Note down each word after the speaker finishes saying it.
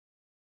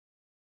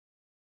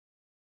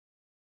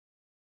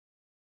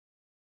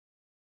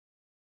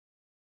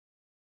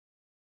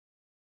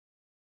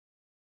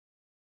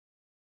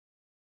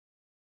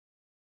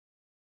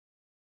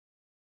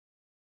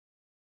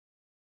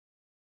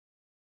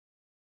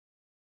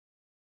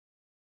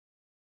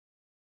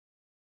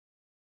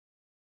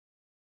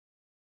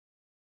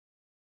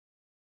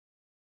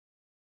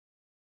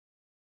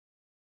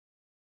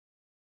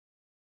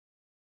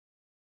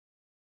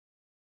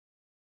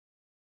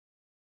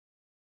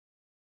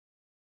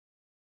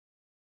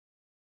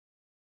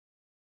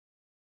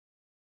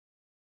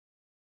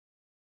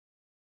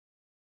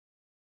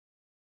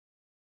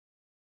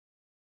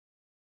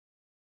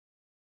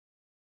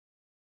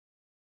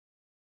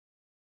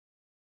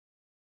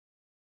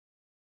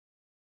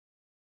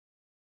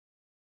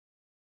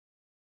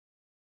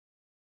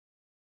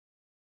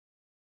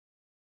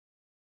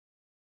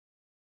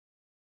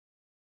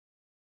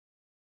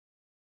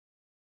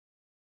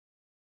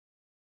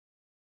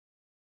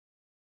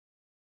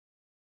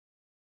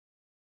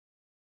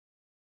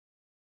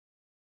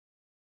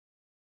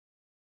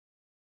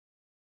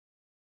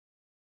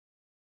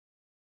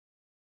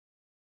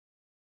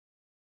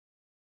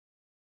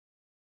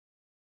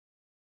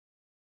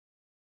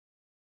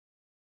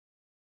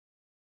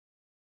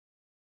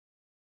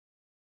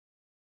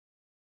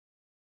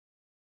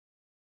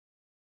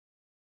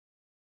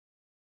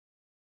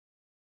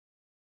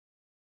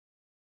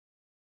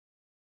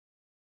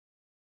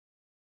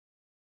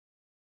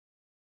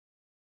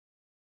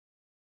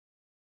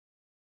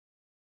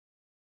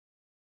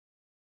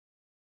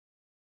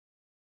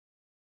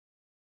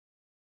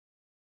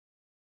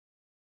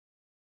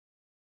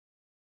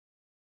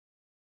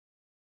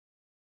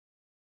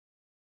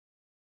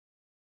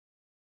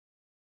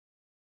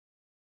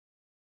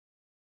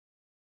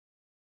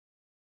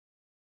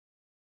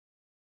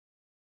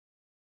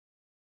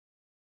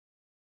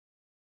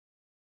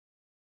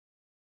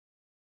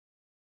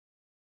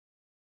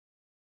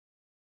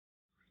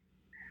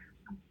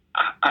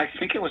I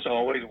think it was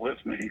always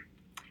with me.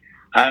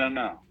 I don't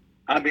know.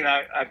 I mean,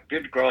 I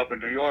did grow up in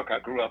New York. I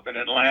grew up in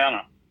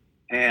Atlanta,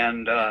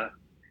 and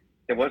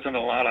there wasn't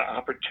a lot of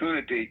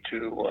opportunity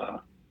to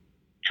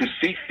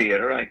see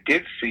theater. I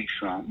did see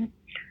some.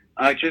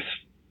 I just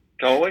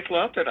always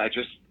loved it. I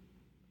just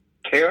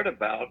cared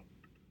about,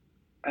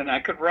 and I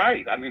could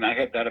write. I mean, I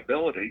had that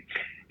ability,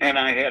 and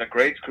I had a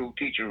grade school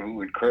teacher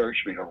who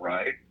encouraged me to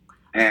write,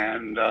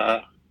 and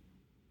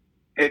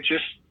it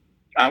just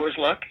I was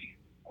lucky.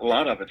 A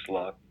lot of it's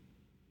luck.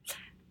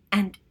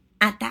 And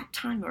at that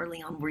time,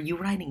 early on, were you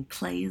writing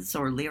plays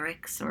or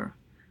lyrics, or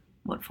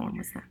what form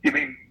was that? You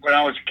mean when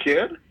I was a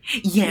kid?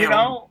 You Yeah.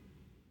 know,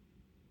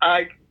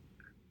 I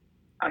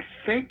I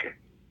think.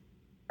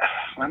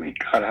 Let me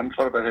cut. I'm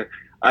thought about it.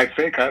 I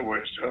think I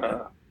was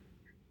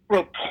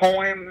well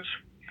poems.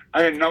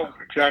 I didn't know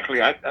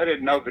exactly. I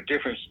didn't know the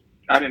difference.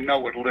 I didn't know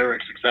what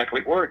lyrics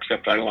exactly were,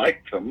 except I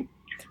liked them.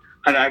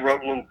 And I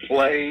wrote little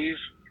plays.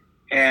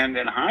 And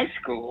in high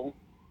school,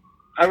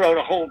 I wrote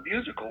a whole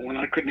musical when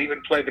I couldn't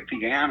even play the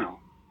piano.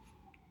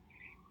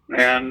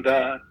 And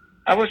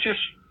I was just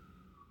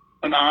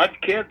an odd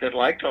kid that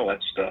liked all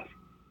that stuff.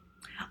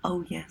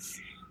 Oh, yes.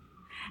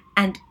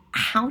 And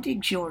how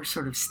did your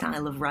sort of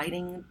style of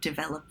writing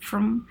develop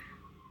from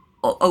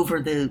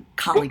over the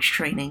college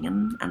training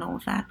and all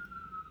of that?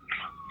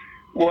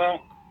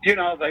 Well,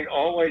 they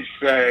always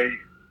say,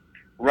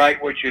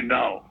 write what you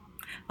know.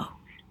 Oh,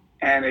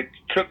 And it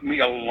took me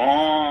a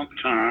long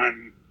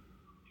time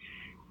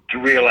to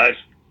realize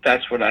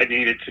that's what I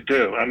needed to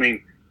do. I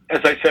mean, as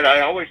I said,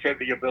 I always had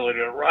the ability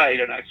to write,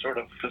 and I sort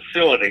of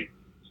facility.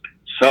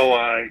 So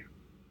I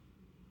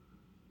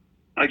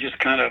just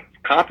kind of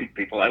copied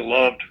people. I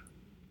loved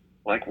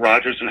like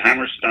Rodgers and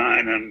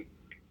Hammerstein, and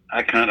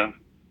I kind of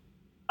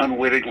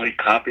unwittingly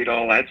copied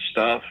all that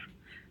stuff,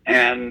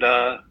 and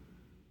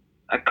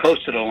I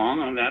coasted along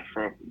on that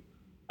for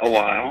a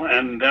while,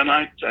 and then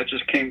I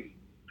just came.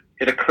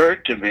 It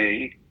occurred to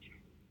me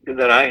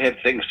that I had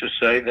things to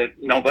say that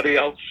nobody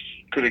else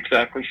could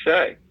exactly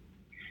say.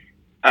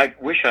 I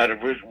wish I'd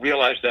have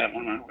realized that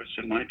when I was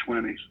in my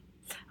 20s.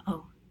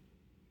 oh.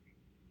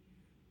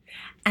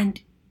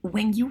 And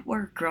when you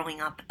were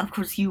growing up, of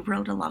course, you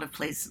wrote a lot of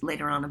plays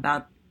later on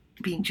about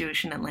being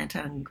Jewish in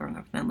Atlanta and growing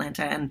up in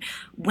Atlanta. And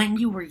when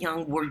you were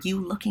young, were you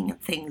looking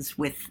at things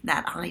with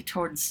that eye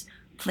towards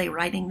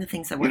playwriting, the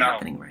things that were No,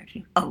 happening around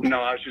you? Oh,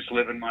 no, I was just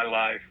living my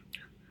life.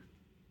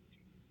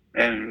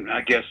 And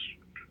I guess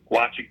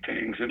watching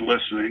things and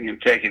listening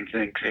and taking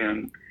things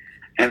in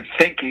and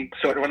thinking,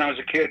 sort of when I was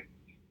a kid,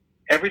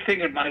 everything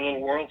in my little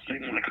world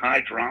seemed like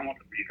high drama to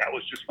me. That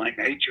was just my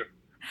nature.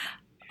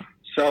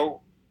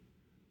 So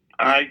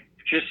I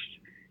just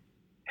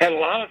had a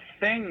lot of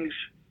things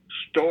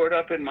stored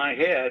up in my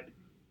head.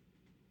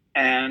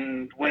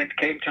 And when it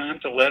came time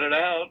to let it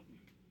out,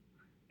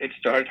 it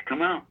started to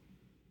come out.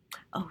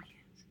 oh,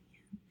 yes.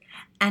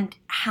 And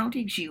how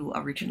did you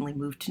originally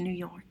move to New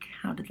York?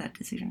 How did that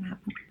decision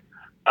happen?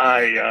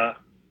 I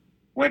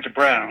went to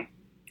Brown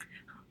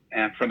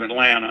and from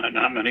Atlanta.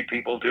 Not many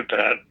people did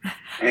that.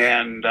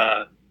 And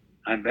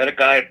I met a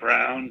guy at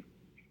Brown,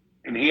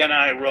 and he and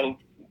I wrote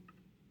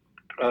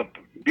a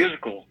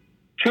musical,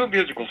 two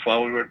musicals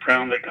while we were at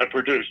Brown that got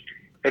produced.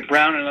 At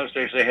Brown in those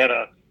days, they had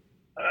an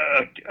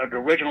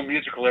original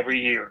musical every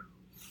year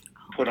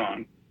put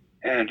on,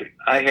 and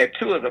I had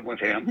two of them with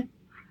him.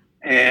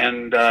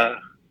 And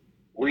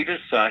we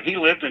decided he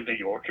lived in New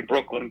York, in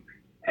Brooklyn,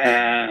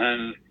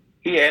 and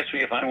he asked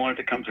me if I wanted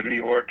to come to New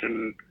York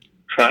and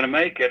try to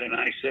make it, and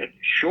I said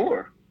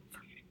sure.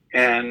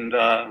 And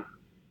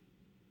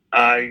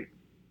I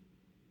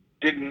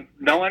didn't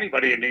know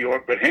anybody in New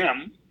York but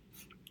him,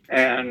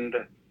 and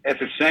at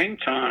the same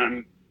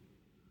time,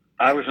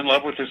 I was in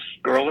love with this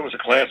girl that was a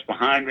class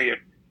behind me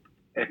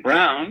at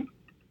Brown,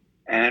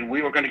 and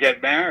we were going to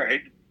get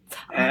married,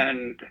 Oh,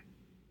 and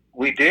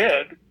we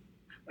did,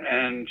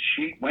 and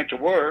she went to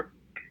work,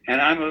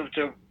 and I moved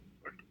to,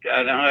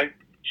 and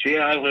she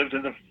and I lived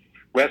in the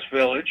West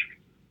Village,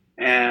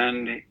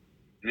 and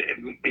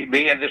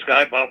me and this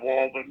guy Bob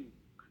Walden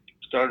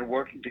started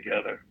working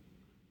together.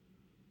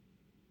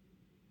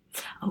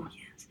 oh,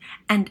 yes.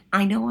 And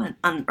I know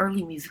an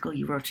early musical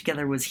you wrote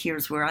together was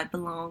 "Here's Where I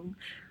Belong"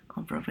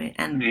 on Broadway,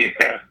 and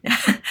Yeah,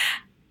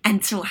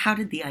 and so how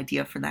did the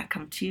idea for that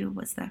come to you?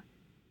 Was that?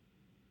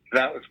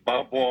 that was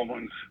Bob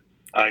Walden's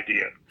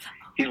idea.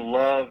 He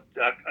loved.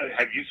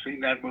 Have you seen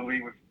that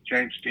movie with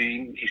James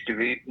Dean, East of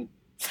Eden?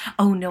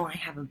 Oh no, I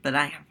haven't, but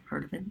I have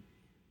heard of it.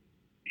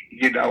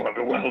 You know of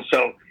it well.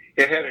 So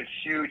it had a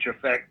huge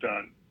effect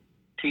on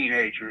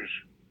teenagers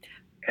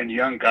and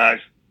young guys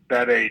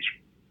that age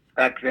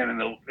back then in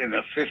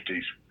the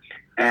 50s.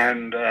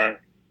 And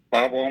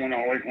Bob Woman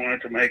always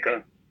wanted to make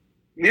a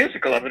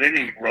musical of it, and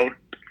he wrote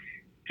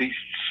these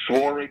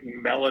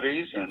soaring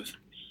melodies, and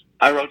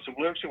I wrote some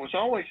lyrics. It was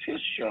always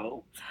his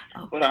show,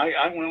 Oh, but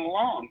I went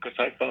along because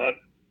I thought,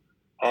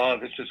 oh,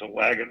 this is a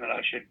wagon that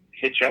I should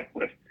hitch up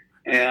with.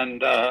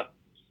 And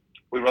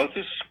we wrote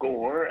this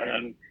score,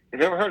 and have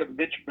you ever heard of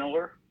Mitch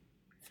Miller?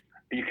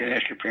 You can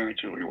ask your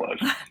parents who he was,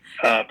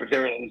 but they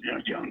were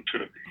young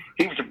too.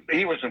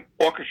 He was an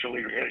orchestra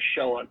leader. He had a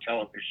show on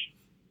television,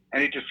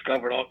 and he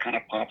discovered all kind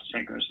of pop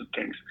singers and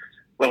things.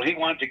 Well, he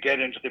wanted to get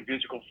into the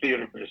musical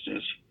theater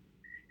business,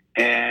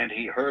 and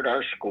he heard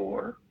our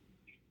score,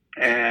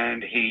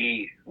 and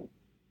he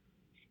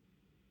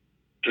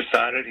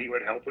decided he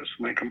would help us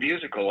make a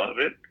musical of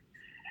it.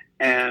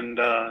 And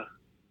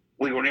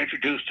we were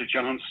introduced to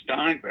John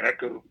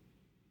Steinbeck, who,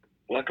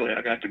 luckily,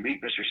 I got to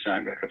meet Mr.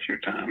 Steinbeck a few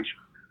times,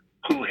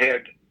 who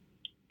had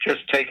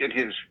just taken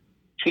his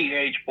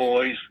teenage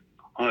boys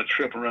on a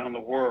trip around the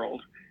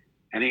world,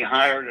 and he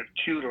hired a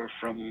tutor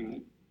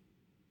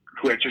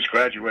who had just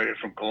graduated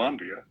from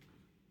Columbia,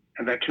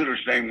 and that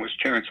tutor's name was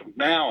Terrence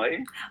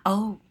O'Malley.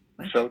 Oh.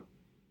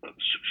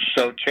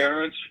 So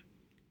Terrence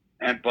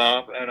and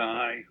Bob and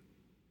I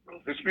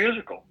wrote this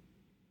musical.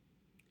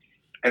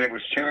 And it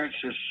was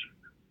Terrence's,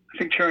 I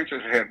think Terrence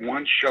had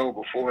one show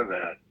before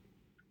that.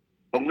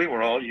 But we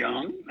were all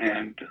young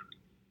and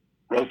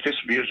wrote this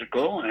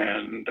musical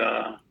and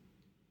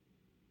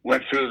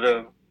went through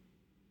the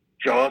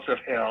jaws of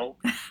hell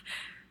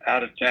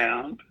out of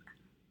town.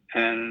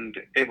 And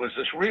it was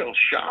this real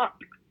shock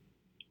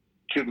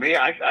to me.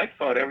 I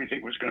thought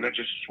everything was going to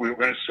we were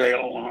going to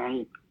sail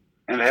along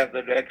and have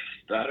the next,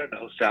 I don't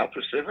know, South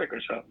Pacific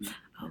or something.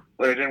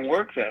 But it didn't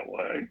work that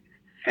way.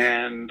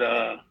 And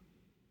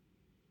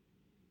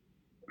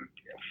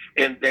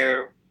in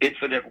their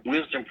infinite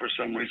wisdom, for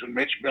some reason,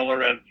 Mitch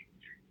Miller and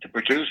the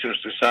producers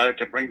decided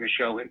to bring the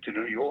show into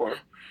New York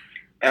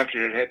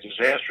after it had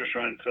disastrous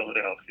run in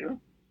Philadelphia.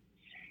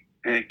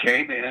 And it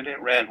came in,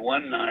 it ran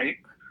one night,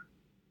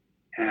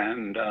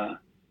 and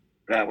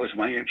that was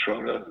my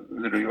intro to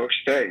the New York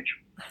stage.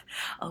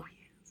 Oh,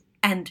 yes.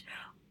 And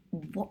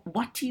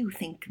what do you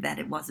think that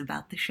it was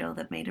about the show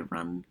that made it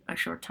run a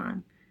short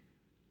time?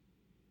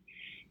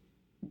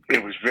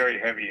 It was very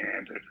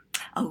heavy-handed.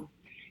 Oh.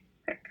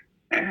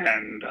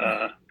 And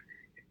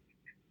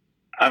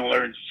I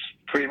learned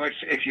pretty much,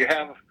 if you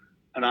have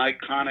an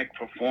iconic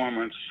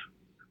performance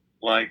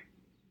like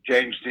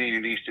James Dean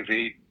in East of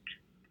Eden,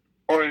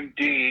 or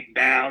indeed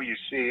now you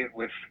see it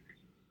with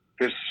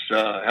this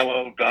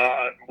Hello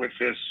God, with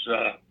this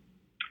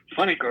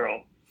Funny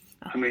Girl.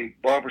 I mean,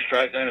 Barbra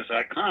Streisand is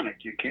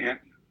iconic. You can't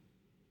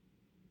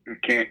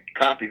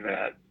copy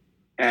that.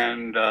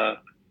 And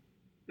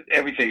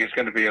everything is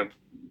going to be a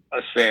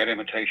sad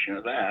imitation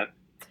of that.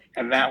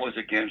 And that was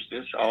against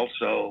this.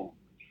 Also,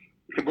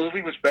 the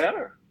movie was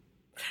better.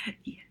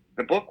 Yeah.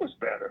 The book was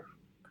better.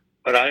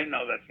 But I didn't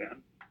know that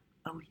then.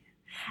 Oh,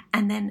 yeah.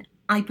 And then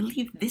I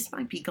believe this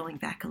might be going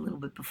back a little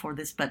bit before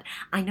this, but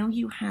I know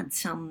you had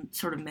some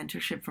sort of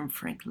mentorship from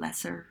Frank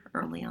Lesser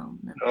early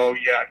on. Oh,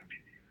 yeah.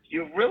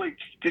 You really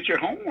did your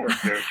homework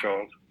there,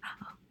 Charles.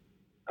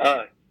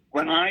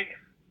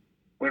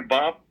 When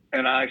Bob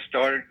and I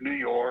started in New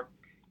York,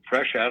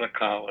 fresh out of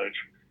college,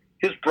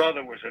 his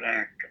brother was an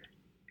actor.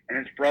 And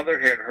his brother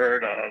had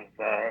heard of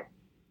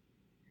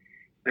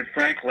that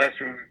Frank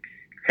Lesser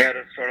had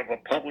a sort of a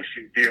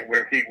publishing deal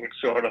where he would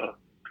sort of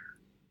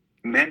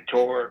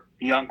mentor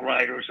young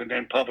writers and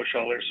then publish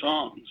all their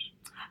songs.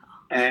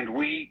 And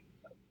we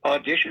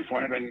auditioned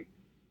for him and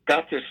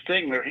got this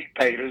thing where he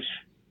paid us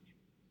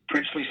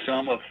princely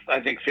sum of,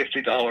 I think,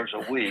 $50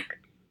 a week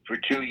for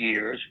 2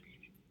 years.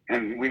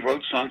 And we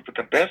wrote songs, but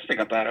the best thing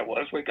about it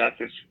was we got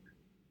this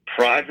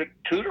private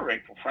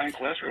tutoring from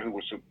Frank Lesser, who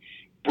was a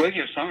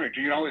brilliant songwriter.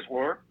 Do you know his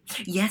work?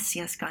 Yes,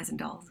 Guys and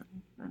Dolls.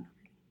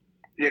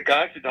 Yeah,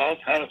 Guys and Dolls,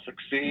 How to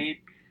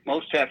Succeed,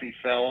 Most Happy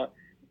Fella.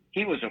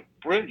 He was a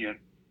brilliant,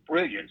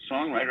 brilliant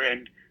songwriter.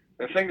 And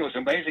the thing that was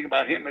amazing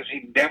about him is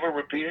he never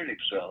repeated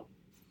himself.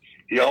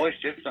 He always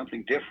did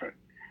something different.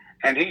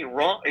 And he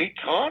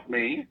taught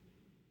me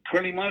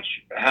pretty much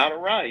how to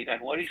write.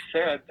 And what he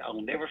said, I'll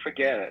never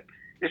forget it.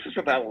 This is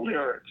about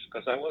lyrics,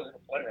 because I wasn't a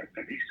player.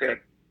 And he said,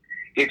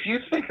 if you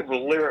think of a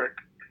lyric,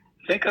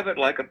 think of it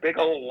like a big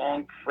old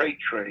long freight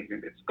train,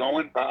 and it's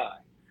going by.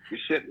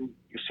 You're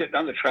sitting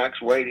on the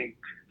tracks waiting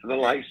for the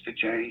lights to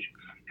change,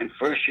 and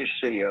first you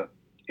see a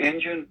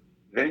engine,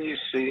 then you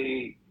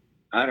see,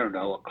 I don't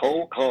know, a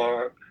coal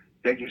car,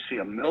 then you see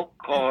a milk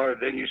car,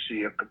 then you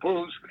see a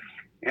caboose,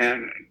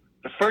 and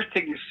the first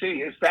thing you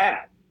see is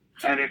that,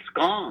 and it's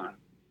gone.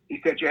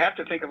 He said you have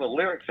to think of a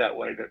lyric that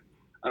way, that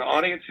an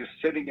audience is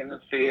sitting in the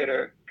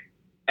theater,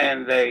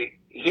 and they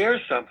hear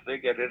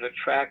something, and it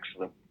attracts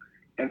them.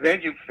 And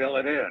then you fill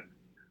it in.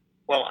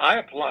 Well, I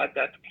applied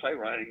that to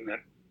playwriting,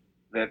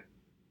 that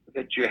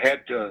you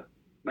had to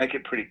make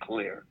it pretty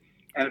clear.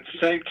 And at the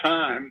same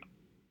time,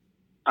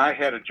 I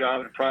had a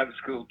job at a private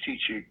school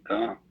teaching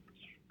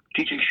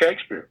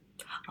Shakespeare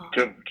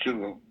to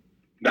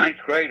ninth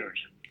graders,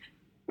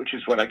 which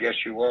is what I guess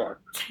you are.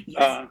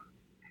 Yes.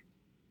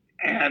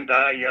 And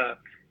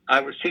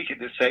I was teaching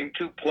the same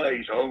two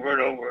plays over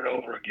and over and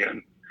over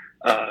again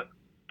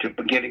to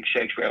beginning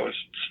Shakespeare. I would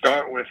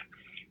start with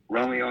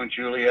Romeo and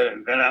Juliet,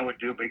 and then I would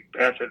do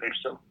Macbeth, and they're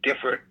so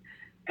different.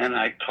 And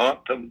I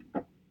taught them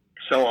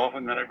so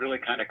often that I really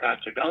kind of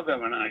got to know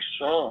them, and I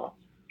saw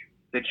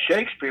that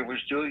Shakespeare was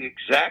doing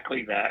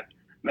exactly that,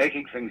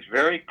 making things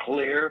very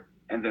clear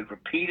and then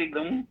repeating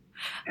them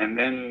and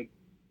then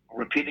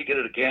repeating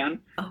it again.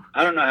 Oh.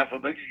 I don't know how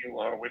familiar you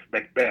are with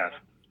Macbeth.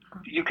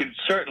 You can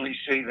certainly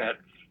see that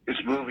this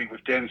movie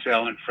with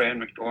Denzel and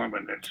Fran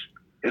McDormand, it's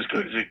as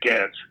good as it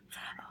gets.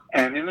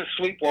 And in the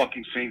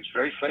sleepwalking scene, it's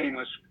very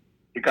famous.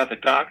 You got the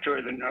doctor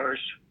and the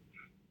nurse,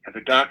 and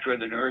the doctor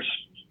and the nurse,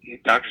 the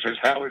doctor says,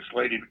 "How is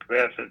Lady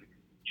Macbeth?" And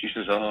she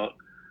says, "Oh,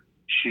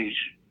 she's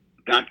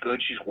not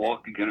good. She's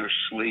walking in her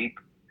sleep,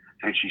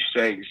 and she's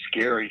saying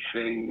scary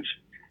things,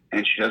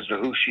 and she doesn't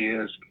know who she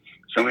is."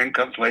 So in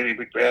comes Lady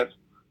Macbeth,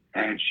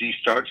 and she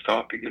starts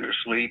talking in her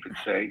sleep and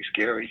saying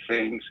scary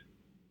things.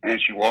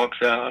 And she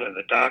walks out, and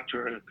the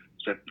doctor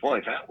said,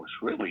 "Boy, that was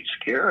really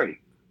scary.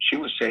 She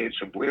was saying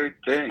some weird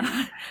things."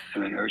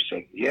 And the nurse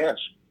said, "Yes."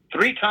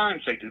 3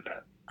 times they do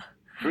that.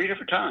 3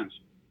 different times.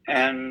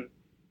 And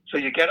so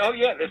you get, oh,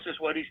 yeah, this is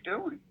what he's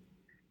doing.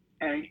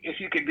 And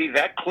if you could be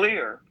that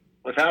clear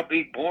without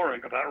being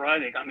boring about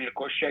writing, I mean, of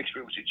course,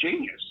 Shakespeare was a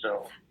genius,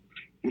 so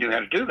he knew how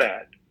to do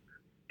that.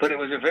 But it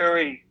was a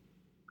very,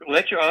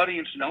 let your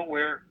audience know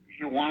where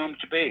you want them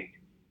to be.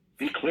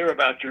 Be clear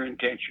about your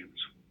intentions.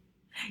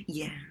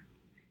 Yeah.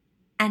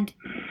 And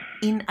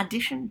in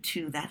addition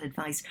to that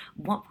advice,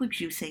 what would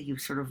you say you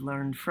sort of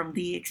learned from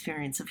the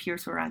experience of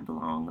Here's Where I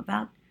Belong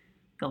about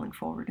going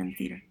forward in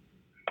theater?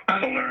 I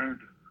learned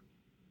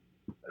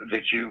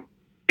that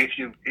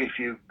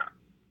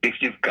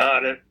if you've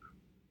got it,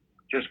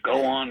 just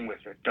go on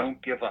with it.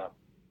 Don't give up.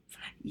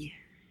 Yeah.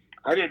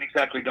 I didn't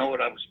exactly know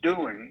what I was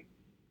doing,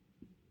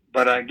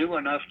 but I knew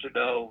enough to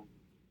know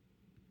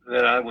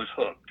that I was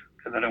hooked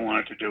and that I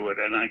wanted to do it,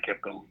 and I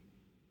kept going.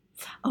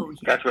 Oh, yeah.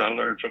 That's what I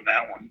learned from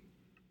that one.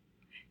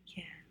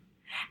 Yeah.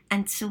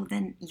 And so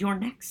then your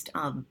next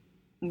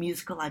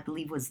musical, I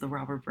believe, was The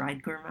Robber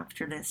Bridegroom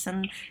after this.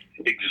 And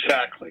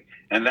exactly.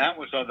 And that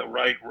was on the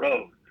right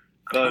road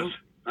because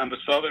I'm a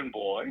Southern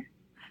boy,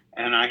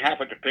 and I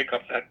happened to pick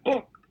up that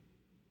book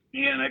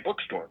in a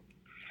bookstore.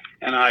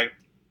 And I,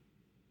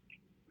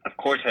 of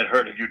course, had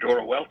heard of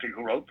Eudora Welty,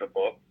 who wrote the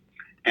book,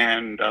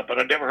 and but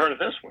I'd never heard of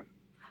this one.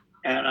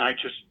 And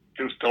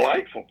it was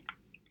delightful.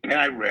 And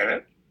I read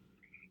it.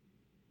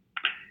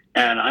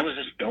 And I was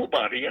this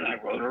nobody, and I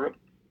wrote her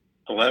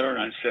a letter,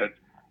 and I said,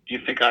 "Do you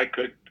think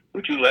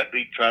would you let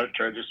me try to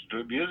turn this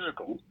into a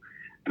musical?"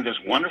 And this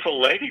wonderful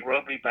lady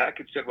wrote me back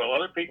and said, "Well,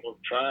 other people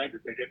have tried,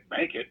 and they didn't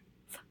make it,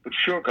 but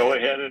sure, go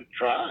ahead and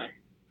try."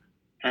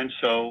 And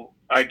so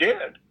I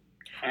did.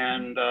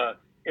 And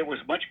it was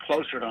much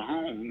closer to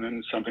home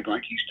than something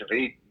like East of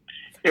Eden.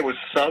 It was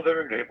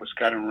Southern, it was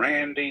kind of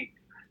randy,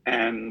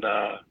 and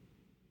I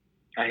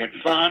had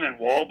fun, and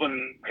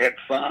Walden had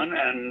fun,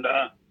 and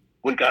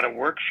we got a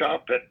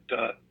workshop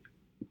at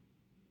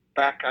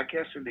back, I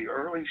guess, in the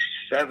early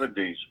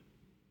 70s,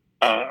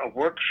 a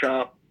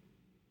workshop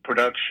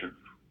production.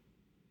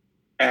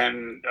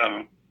 And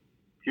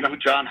you know who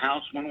John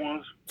Houseman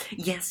was?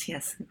 Yes.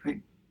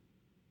 Right.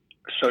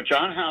 So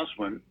John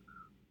Houseman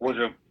was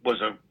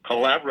a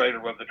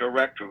collaborator of the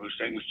director, whose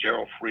name was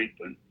Gerald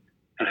Friedman.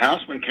 And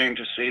Houseman came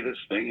to see this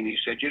thing, and he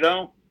said,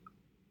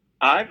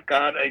 "I've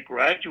got a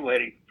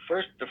graduating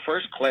the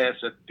first class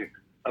out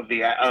of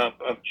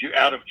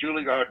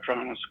Juilliard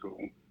Drama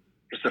School.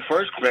 It's the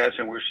first class,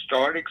 and we're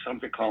starting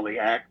something called the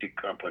Acting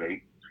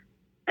Company.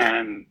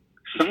 And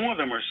some of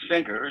them are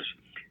singers,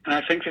 and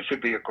I think this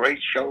would be a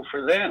great show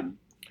for them."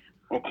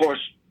 Well, of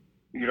course,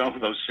 you know who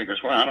those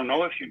singers were. I don't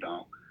know if you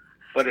know,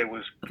 but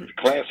the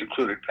class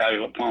included Patti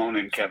LuPone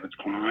and Kevin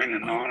Kline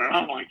and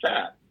on like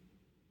that.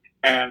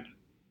 And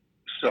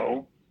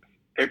so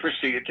they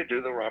proceeded to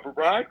do The Robber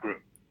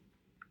Bridegroom,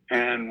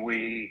 and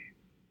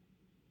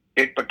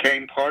it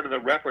became part of the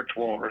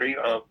repertoire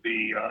of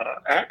the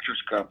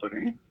Actors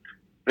Company.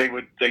 They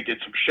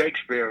did some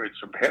Shakespeare and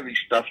some heavy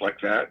stuff like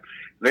that.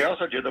 They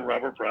also did The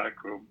Robber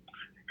Bridegroom,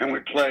 and we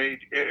played.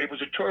 It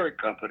was a touring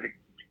company.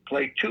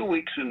 Played 2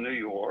 weeks in New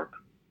York,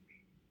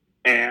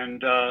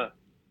 and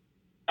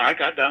I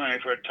got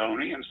nominated for a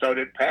Tony, and so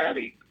did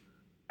Patty.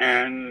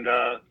 And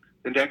the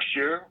next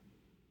year,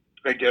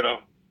 they did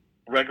a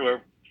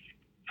regular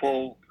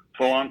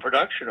full-on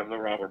production of The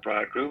Robber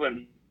Bridegroom,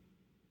 and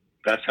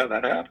that's how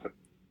that happened.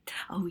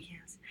 Oh,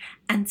 yes.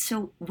 And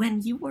so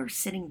when you were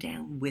sitting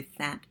down with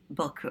that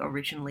book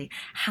originally,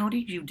 how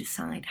did you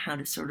decide how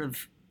to sort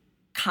of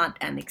cut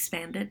and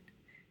expand it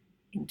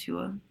into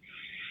a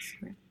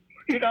script?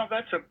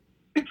 That's an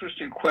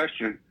interesting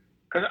question,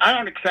 because I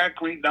don't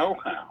exactly know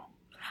how.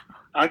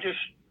 I just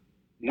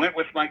went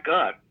with my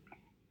gut,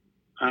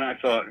 and I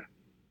thought,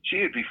 gee,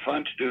 it'd be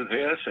fun to do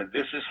this, and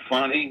this is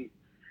funny,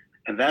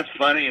 and that's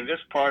funny, and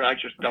this part I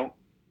just don't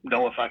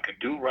know if I could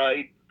do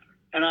right.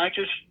 And I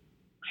just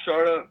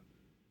sort of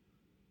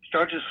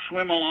started to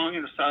swim along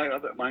inside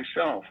of it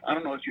myself. I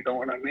don't know if you know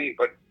what I mean,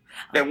 but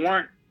there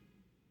weren't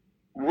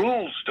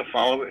rules to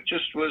follow. It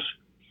just was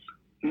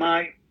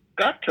my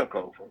gut took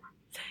over.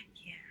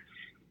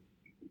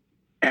 Yeah.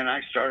 And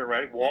I started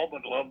writing.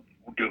 Walden loved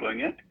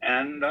doing it,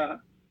 and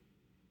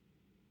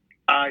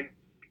I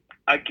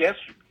guess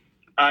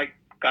I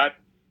got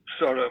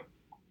sort of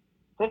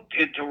hooked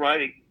into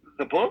writing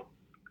the book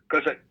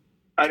because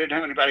I didn't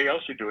have anybody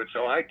else to do it,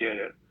 so I did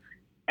it.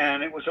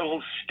 And it was a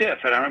little stiff.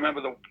 And I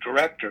remember the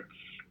director,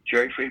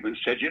 Jerry Friedman,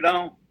 said, you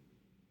know,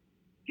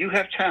 you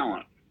have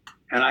talent,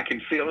 and I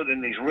can feel it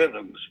in these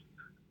rhythms,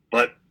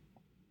 but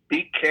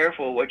be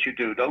careful what you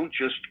do. Don't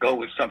just go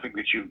with something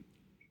that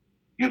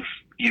you've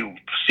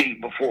seen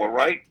before.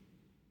 Write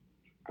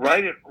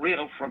it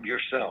real from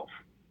yourself.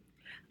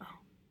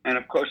 And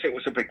of course, it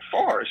was a big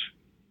farce,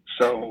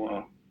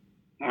 so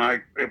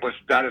it was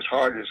not as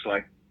hard as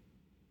like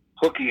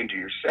hooking into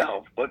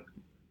yourself. But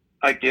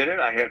I did it.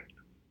 I had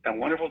a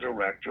wonderful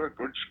director, a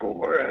good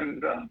score,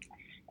 and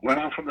went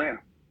on from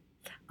there.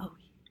 Oh,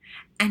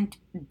 and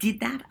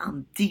did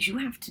you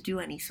have to do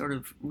any sort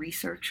of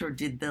research, or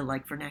did the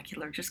like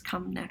vernacular just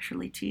come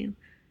naturally to you?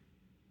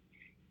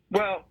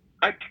 Well,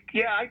 I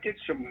did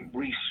some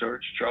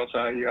research, Charles.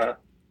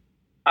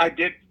 I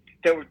did.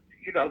 There were,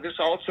 this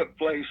all took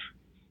place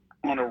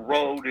on a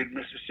road in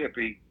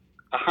Mississippi,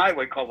 a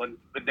highway called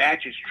the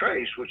Natchez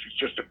Trace, which is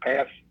just a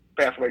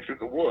pathway through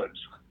the woods.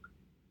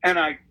 And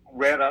I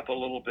read up a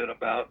little bit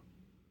about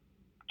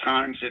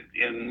times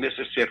in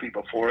Mississippi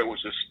before it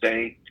was a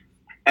state,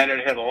 and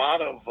it had a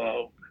lot of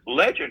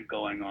legend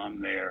going on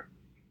there.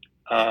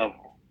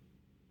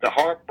 The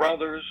Hart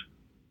brothers,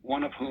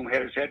 one of whom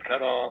had his head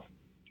cut off,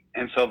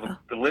 and so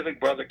the living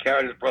brother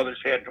carried his brother's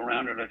head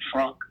around in a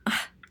trunk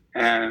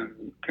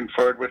and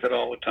conferred with it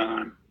all the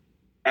time.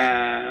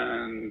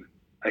 And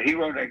a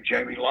hero named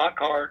Jamie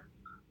Lockhart,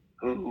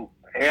 who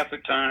half the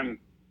time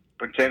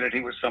pretended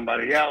he was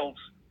somebody else,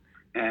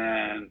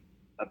 and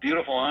a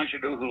beautiful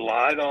ingenue who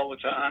lied all the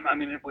time. I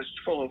mean, it was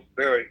full of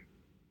very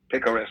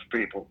picaresque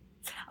people.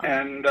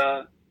 And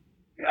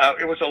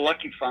it was a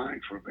lucky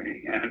find for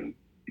me. And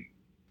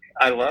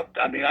I loved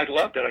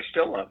it. I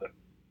still love it.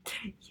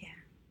 Yeah.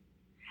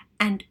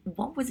 And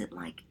what was it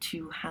like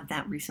to have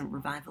that recent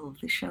revival of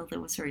the show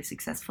that was very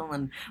successful?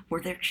 And were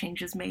there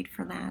changes made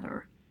for that,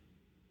 or?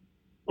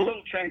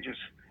 Little changes.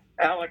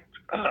 Alec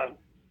was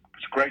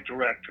a great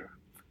director,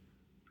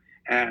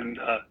 and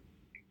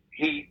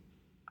he,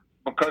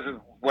 because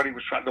of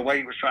the way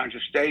he was trying to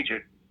stage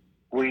it,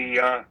 we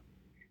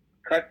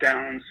cut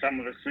down some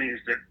of the scenes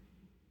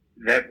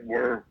that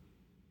were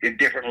in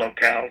different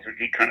locales, and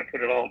he kind of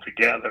put it all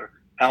together.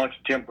 Alex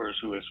Timbers,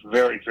 who is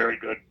very, very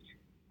good,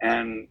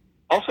 and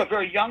also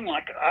very young,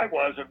 like I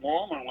was and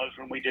Wallman was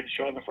when we did the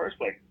show in the first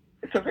place.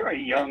 It's a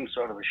very young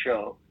sort of a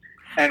show,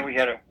 and we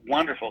had a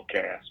wonderful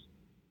cast.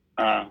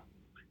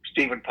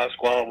 Stephen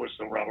Pasquale was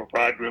the Robert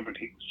Bridegroom, and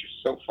he was just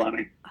so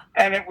funny.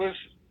 And it was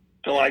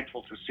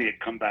delightful to see it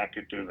come back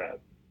and do that.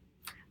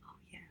 Oh,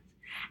 yes.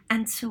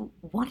 And so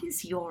what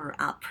is your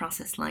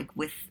process like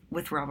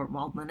with Robert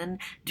Waldman?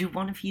 And do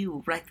one of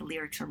you write the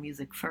lyrics or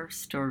music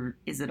first, or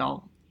is it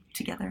all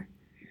together?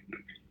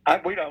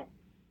 We don't.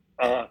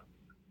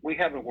 We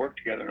haven't worked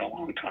together in a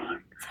long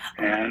time.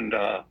 And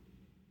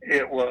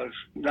it was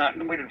not,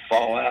 we didn't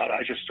fall out.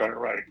 I just started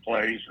writing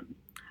plays,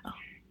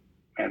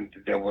 and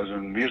there was a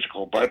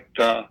musical. But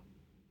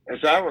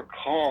as I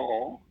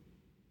recall,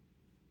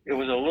 it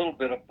was a little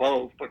bit of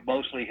both, but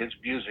mostly his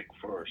music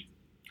first.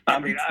 I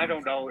mean, I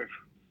don't know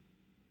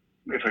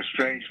if A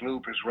Strange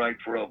Loop is right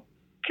for a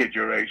kid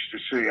your age to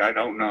see. I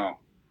don't know.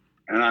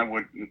 And I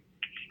wouldn't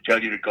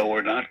tell you to go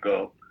or not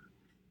go.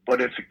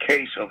 But it's a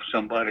case of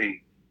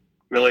somebody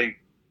really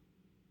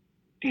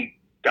deep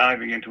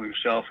diving into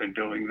himself and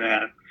doing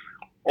that.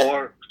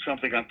 Or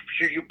something, I'm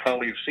sure you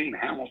probably have seen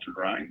Hamilton,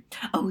 right?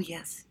 Oh,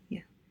 yes.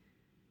 Yeah.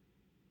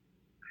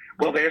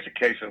 Well, there's a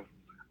case of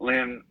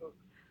Lynn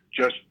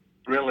just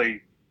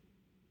really,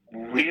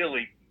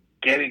 really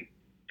getting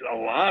a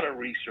lot of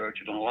research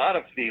and a lot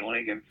of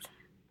feeling. And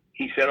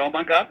he said, oh,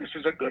 my God, this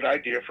is a good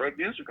idea for a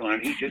musical.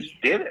 And he just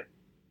did it.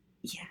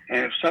 Yeah.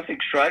 And if something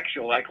strikes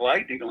you like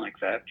lightning like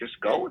that, just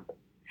go with it.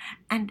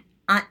 And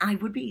I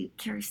would be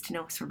curious to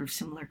know a sort of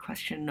similar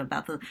question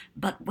about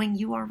but when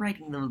you are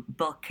writing the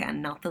book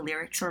and not the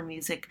lyrics or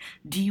music,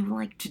 do you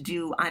like to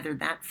do either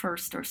that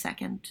first or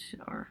second,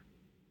 or?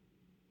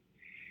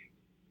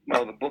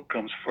 Well, the book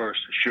comes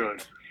first, it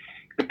should.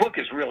 The book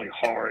is really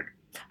hard,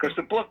 because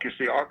the book is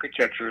the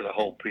architecture of the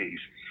whole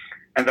piece.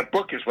 And the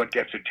book is what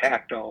gets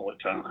attacked all the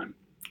time.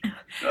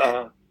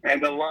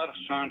 And a lot of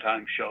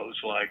Sondheim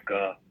shows like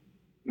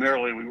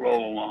Merrily We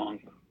Roll Along,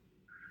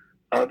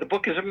 the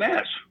book is a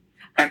mess.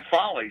 And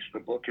Follies, the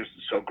book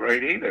isn't so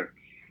great either.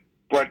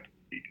 But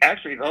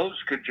actually, those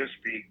could just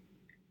be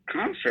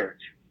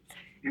concerts.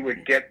 You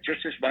would get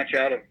just as much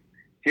out of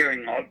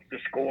hearing all the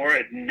score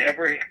and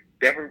never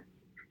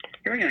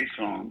hearing any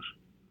songs,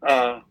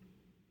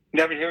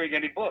 never hearing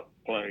any book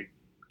played.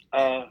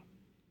 A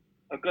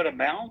good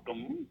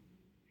amalgam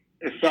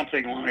is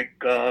something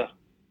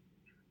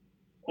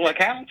like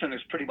Hamilton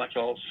is pretty much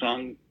all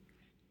sung.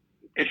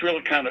 It's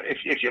really kind of,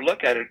 if you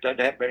look at it, it doesn't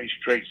have many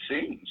straight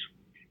scenes.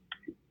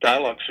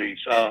 Dialogue scenes.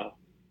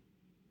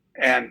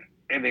 And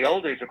in the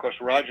old days, of course,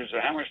 Rodgers and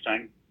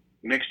Hammerstein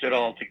mixed it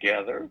all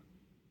together.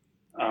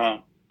 A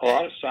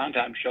lot of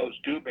Sondheim shows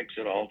do mix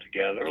it all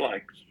together,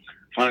 like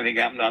Funny Thing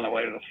Happened on the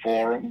Way to the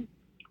Forum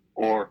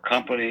or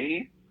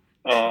Company.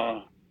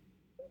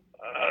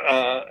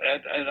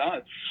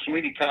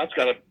 Sweeney Todd's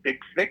got a big,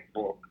 thick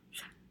book.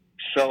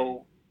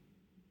 So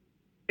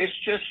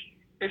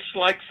it's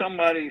like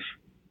somebody's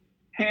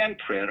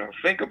handprint or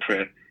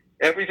fingerprint.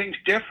 Everything's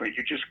different.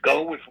 You just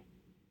go with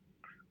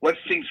what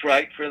seems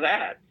right for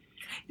that.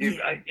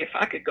 If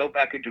I could go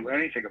back and do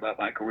anything about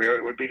my career,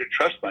 it would be to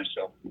trust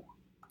myself more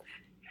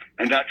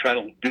and not try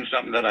to do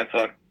something that I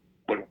thought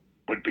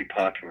would be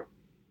popular.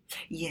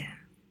 Yeah.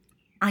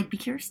 I'd be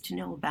curious to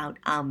know about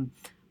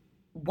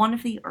one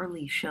of the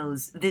early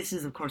shows. This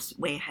is, of course,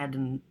 way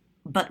ahead,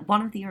 but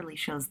one of the early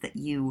shows that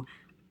you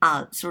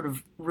sort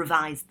of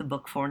revised the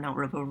book for, not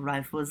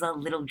revived, was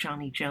Little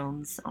Johnny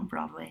Jones on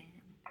Broadway.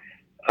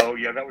 Oh,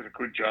 yeah, that was a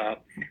good job.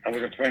 I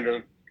was a friend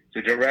of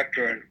the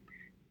director, and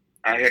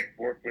I had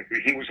worked with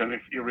him. He was on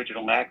the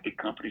original acting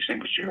company. His name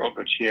was Gerald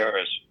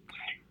Gutierrez.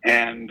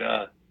 And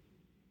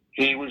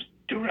he was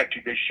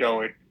directing this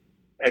show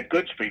at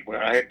Goodspeed,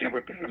 where I had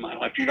never been in my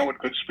life. Do you know what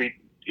Goodspeed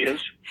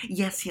is?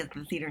 Yes,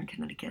 the theater in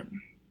Connecticut.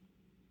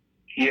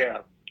 Yeah,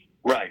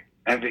 right.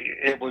 And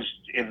it was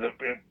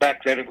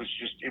back then. It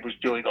was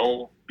doing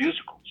old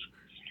musicals.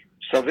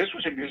 So this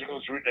was a musical. It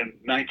was written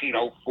in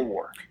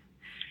 1904,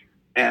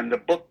 and the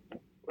book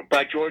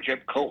by George M.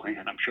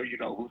 Cohan. I'm sure you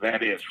know who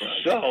that is.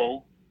 Right?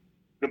 So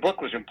the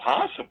book was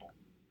impossible.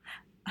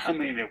 I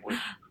mean, it was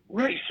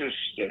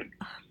racist and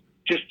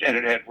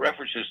it had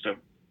references to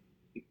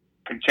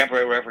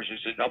contemporary references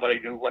that nobody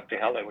knew what the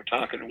hell we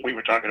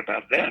were talking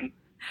about then.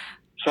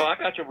 So I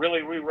got to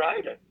really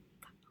rewrite it.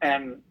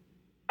 And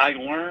I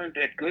learned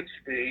at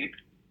Goodspeed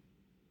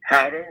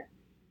how to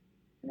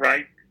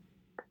write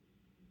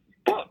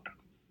book,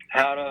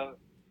 how to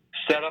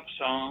set up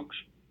songs,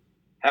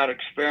 how to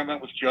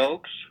experiment with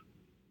jokes.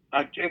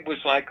 It was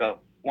like a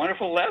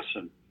wonderful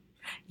lesson.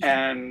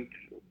 And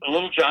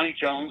Little Johnny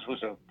Jones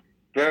was a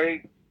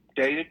very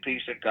dated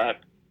piece that got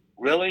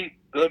really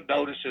good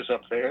notices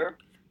up there.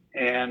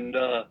 And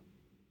a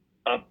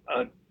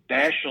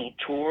national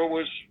tour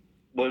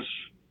was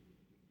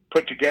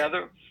put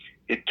together.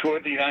 It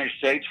toured the United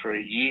States for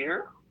a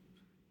year,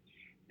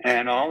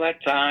 and all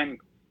that time,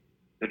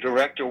 the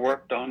director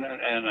worked on it,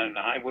 and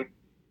I would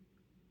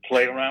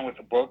play around with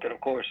the book, and of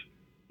course,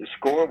 the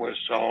score was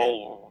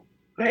all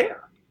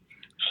there.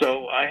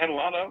 So I had a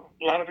lot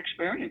of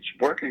experience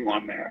working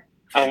on there.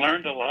 I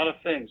learned a lot of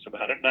things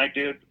about it, and I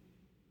did,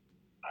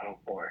 oh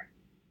boy,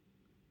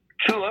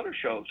 3 other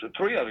shows at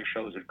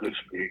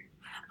Goodspeed,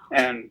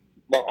 and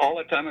all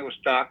the time I was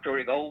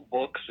doctoring old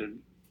books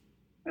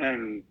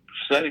and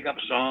setting up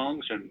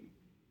songs and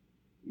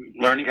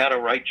learning how to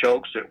write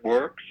jokes that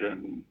worked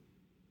and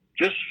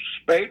just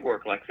spade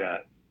work like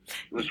that.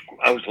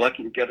 I was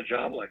lucky to get a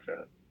job like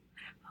that.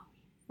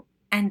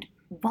 And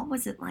what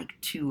was it like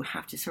to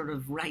have to sort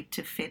of write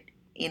to fit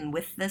in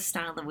with the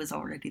style that was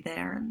already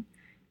there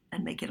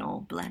and make it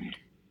all blend?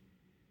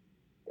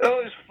 Oh,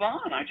 it was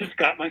fun. I just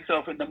got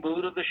myself in the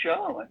mood of the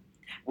show.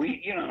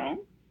 And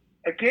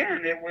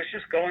again, it was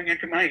just going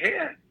into my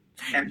head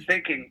and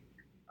thinking,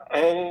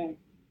 oh,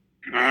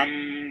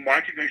 I'm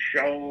watching a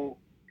show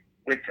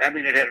it had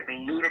a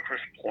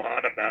ludicrous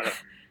plot about a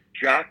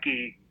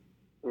jockey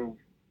who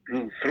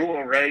threw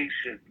a race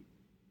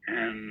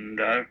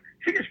and I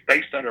think it's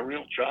based on a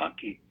real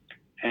jockey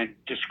and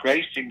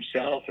disgraced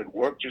himself and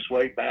worked his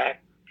way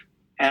back.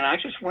 And I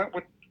just went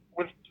with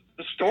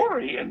the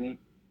story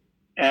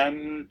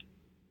and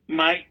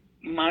my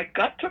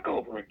gut took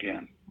over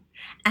again.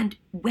 And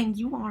when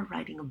you are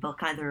writing a book,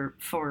 either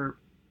for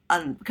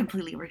a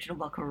completely original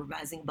book or a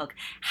revising book,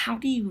 how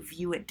do you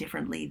view it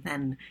differently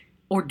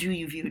or do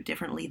you view it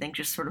differently than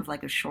just sort of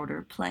like a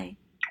shorter play?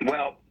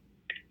 Well,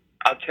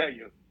 I'll tell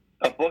you,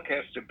 a book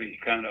has to be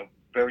kind of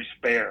very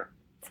spare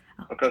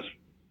because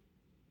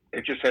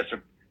it just has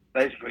to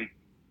basically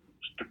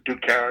do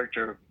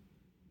character,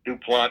 do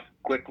plot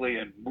quickly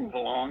and move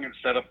along and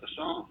set up the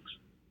songs.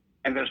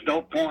 And there's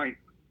no point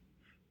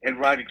in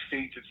writing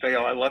scenes that say,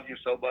 oh, I love you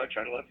so much,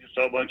 I love you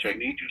so much, I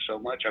need you so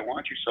much, I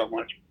want you so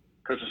much.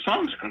 Because the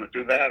song's going to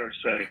do that or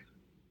say,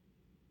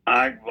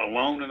 I'm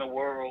alone in the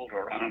world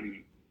or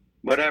I'm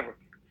whatever.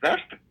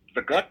 That's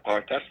the gut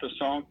part. That's the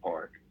song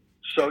part.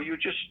 So you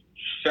just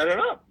set it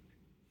up.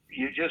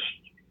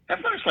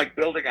 That's what it's like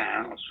building a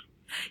house.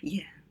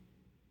 Yeah.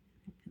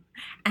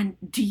 And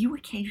do you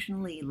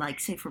occasionally, like,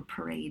 say for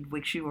Parade,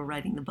 which you were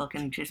writing the book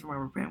and Jason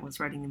Robert Brant was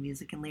writing the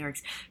music and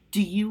lyrics,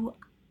 do you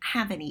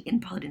have any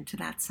input into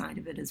that side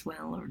of it as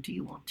well, or do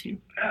you want to?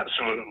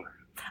 Absolutely.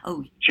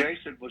 Oh.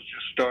 Jason was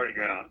just starting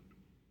out,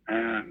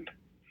 and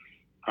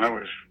I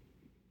was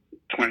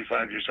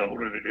 25 years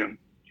older than him,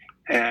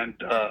 and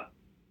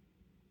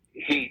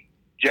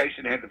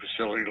Jason had the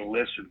facility to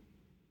listen,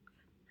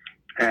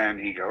 and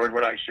he heard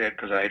what I said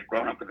because I had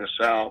grown up in the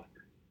South.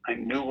 I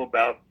knew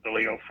about the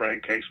Leo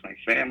Frank case. My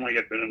family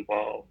had been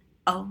involved.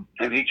 Oh.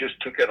 And he just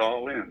took it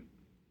all in.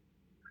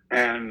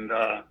 And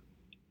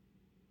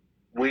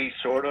we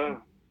sort of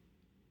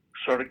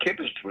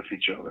kibbutzed with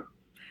each other.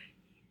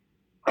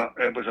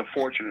 It was a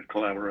fortunate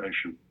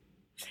collaboration.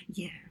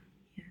 Yeah.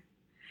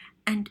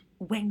 And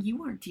when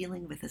you are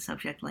dealing with a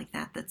subject like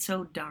that, that's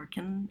so dark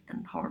and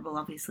horrible,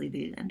 obviously,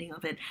 the ending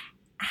of it,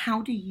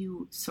 how do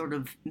you sort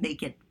of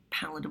make it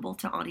palatable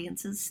to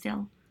audiences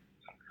still?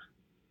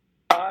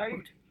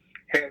 I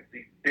had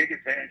the big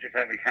advantage of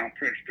having Hal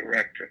Prince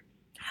direct it.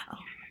 Oh.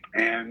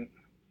 And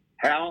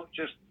Hal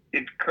just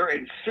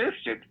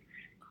insisted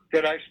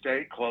that I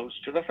stay close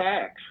to the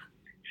facts.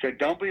 He said,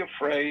 don't be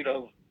afraid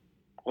of,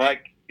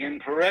 like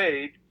in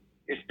Parade,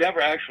 it's never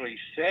actually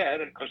said,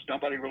 because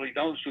nobody really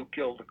knows who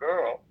killed the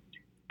girl,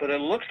 but it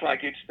looks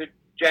like it's the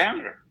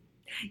janitor,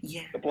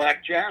 Yeah. the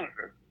black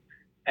janitor.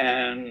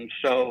 And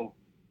so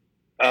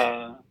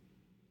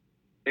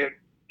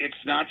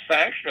it's not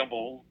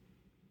fashionable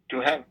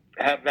to have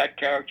that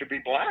character be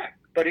black,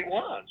 but he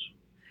was.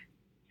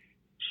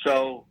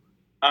 So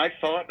I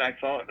thought,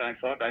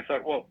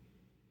 well,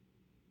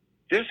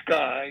 this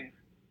guy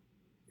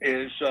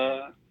is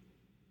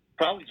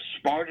probably the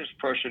smartest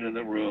person in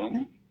the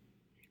room,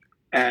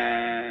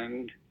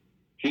 and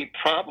he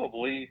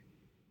probably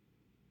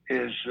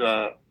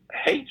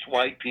hates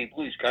white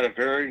people. He's got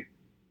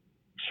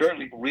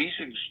certainly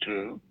reasons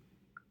to,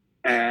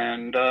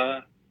 and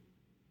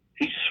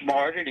he's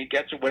smart and he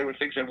gets away with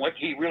things. And what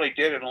he really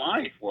did in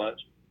life was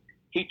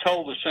he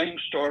told the same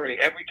story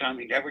every time.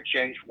 He never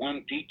changed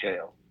one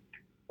detail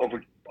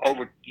over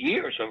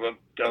years of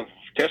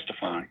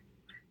testifying,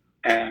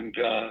 and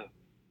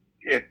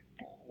it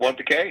was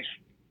the case.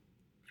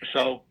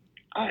 So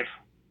I've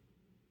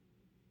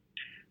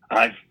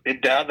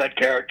endowed that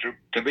character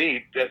to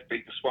me as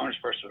being the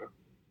smartest person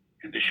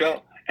in the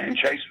show. And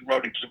Jason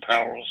wrote him some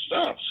powerful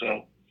stuff,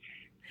 so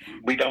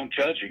we don't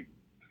judge him.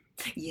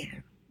 Yeah.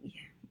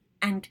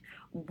 And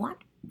what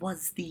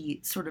was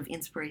the sort of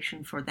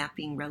inspiration for that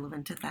being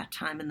relevant at that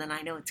time? And then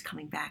I know it's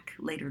coming back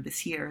later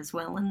this year as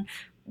well. And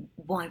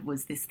why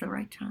was this the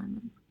right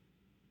time?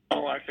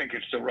 Oh, I think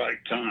it's the right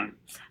time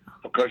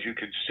because you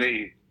can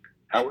see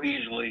how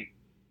easily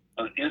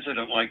an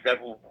incident like that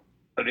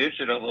an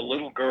incident of a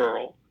little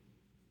girl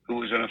who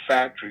was in a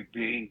factory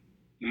being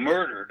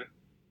murdered,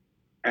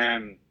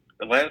 and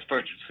the last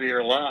person to see her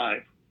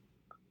alive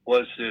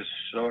was this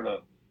sort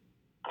of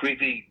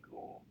creepy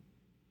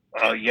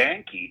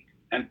Yankee.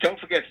 And don't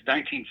forget, it's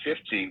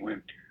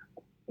 1915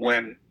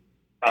 when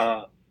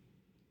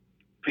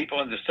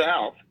people in the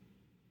South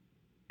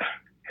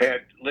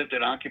had lived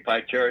in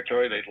occupied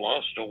territory. They'd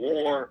lost a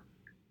war.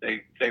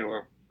 They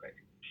were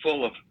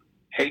full of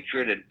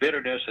hatred and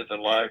bitterness that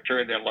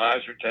their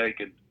lives were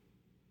taken.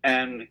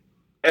 And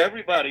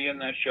everybody in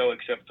that show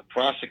except the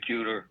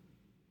prosecutor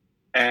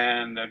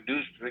and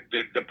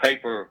the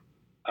paper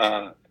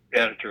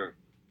editor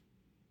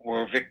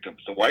were victims.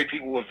 The white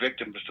people were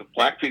victims. The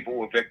black people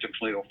were victims.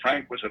 Leo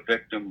Frank was a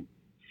victim.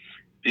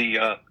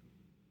 The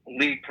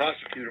lead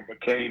prosecutor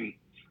became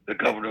the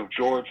governor of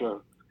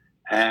Georgia,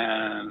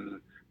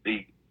 and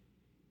the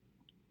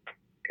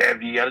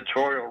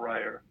editorial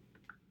writer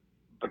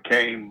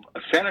became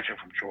a senator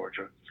from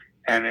Georgia,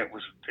 and it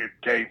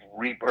gave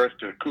rebirth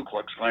to Ku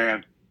Klux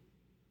Klan.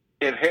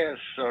 It has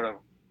sort of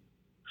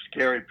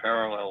scary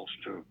parallels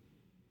to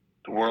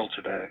the world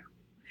today.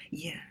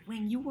 Yeah,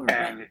 when you were...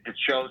 And it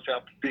shows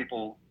how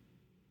people,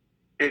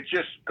 it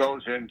just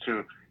goes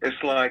into,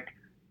 it's like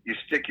you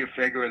stick your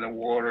finger in the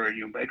water and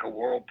you make a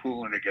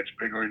whirlpool and it gets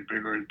bigger and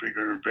bigger and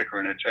bigger and bigger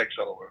and it takes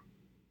over.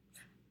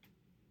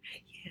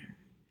 Yeah.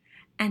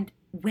 And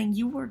when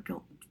you were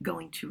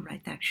going to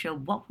write that show,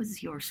 what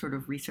was your sort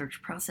of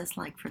research process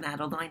like for that?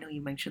 Although I know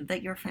you mentioned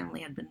that your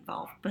family had been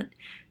involved, but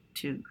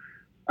to...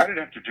 I didn't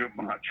have to do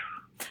much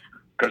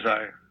because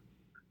I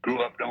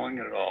grew up knowing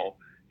it all.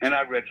 And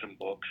I read some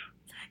books.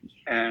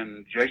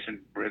 And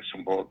Jason read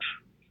some books,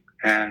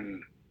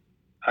 and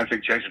I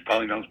think Jason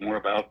probably knows more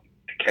about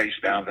the case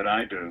now than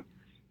I do.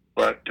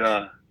 But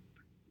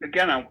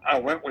again, I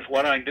went with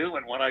what I knew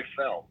and what I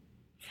felt.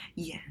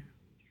 Yeah.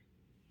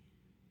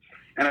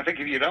 And I think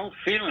if you don't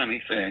feel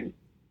anything,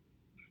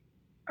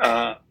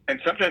 and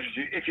sometimes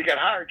if you get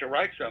hired to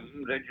write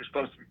something, then you're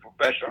supposed to be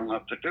professional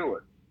enough to do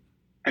it,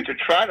 and to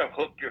try to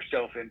hook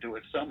yourself into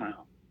it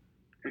somehow.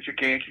 If you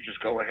can't, you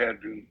just go ahead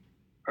and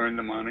earn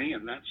the money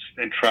and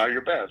try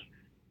your best.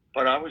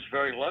 But I was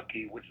very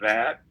lucky with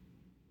that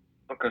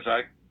because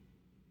I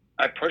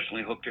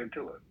personally hooked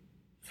into it.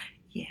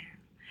 Yeah.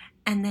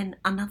 And then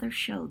another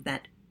show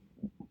that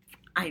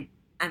I'm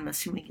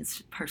assuming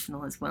is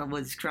personal as well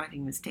was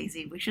Driving Miss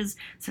Daisy, which is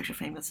such a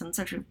famous and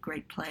such a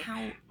great play.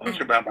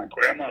 It's about my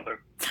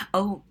grandmother.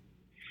 Oh.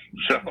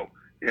 So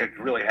it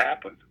really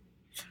happened.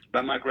 It's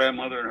about my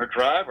grandmother and her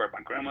driver. My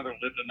grandmother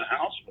lived in the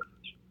house with us.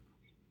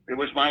 It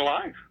was my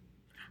life.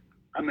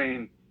 I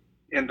mean,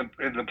 in the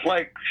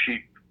play,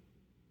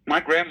 my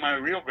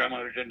real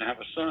grandmother didn't have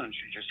a son.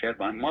 She just had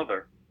my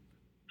mother.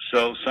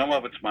 So some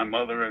of it's my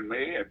mother and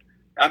me. And,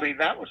 I mean,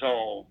 that was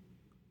all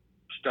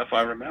stuff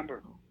I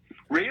remember.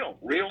 Real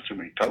to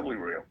me, totally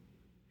real.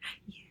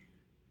 Yeah.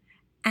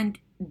 And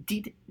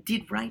did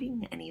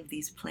writing any of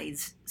these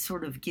plays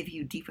sort of give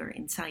you deeper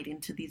insight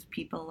into these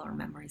people or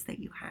memories that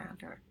you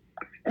had? Or?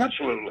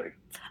 Absolutely.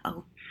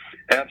 Oh.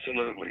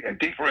 Absolutely. And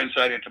deeper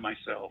insight into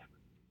myself,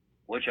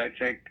 which I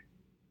think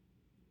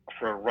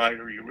for a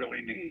writer you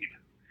really need.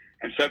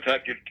 And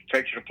sometimes it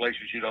takes you to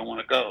places you don't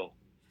want to go.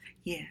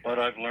 Yeah. But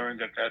I've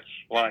learned that that's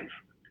life.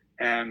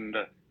 And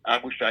I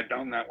wish I'd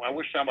known that. I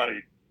wish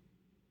somebody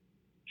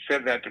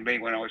said that to me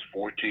when I was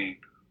 14.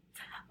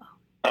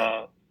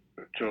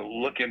 To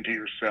look into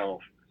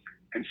yourself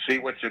and see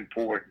what's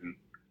important,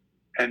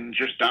 and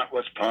just not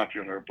what's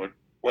popular, but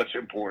what's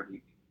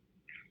important,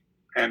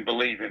 and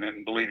believe in it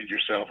and believe in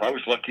yourself. I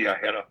was lucky I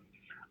had a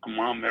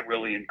mom that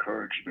really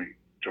encouraged me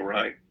to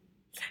write,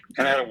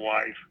 and I had a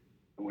wife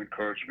who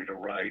encouraged me to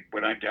write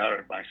when I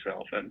doubted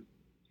myself, and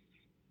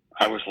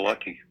I was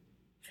lucky.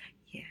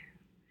 Yeah.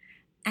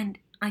 And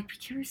I'd be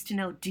curious to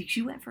know, did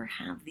you ever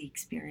have the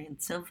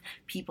experience of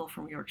people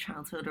from your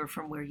childhood or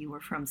from where you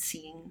were from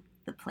seeing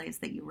the plays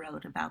that you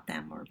wrote about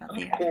them or about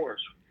the Of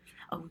course.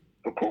 Oh.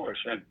 Of course.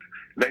 And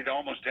they'd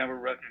almost never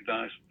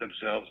recognize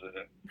themselves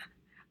in it.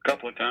 A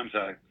couple of times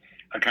I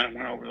kind of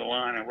went over the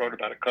line. I wrote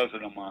about a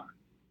cousin of mine,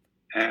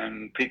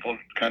 and people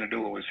kind of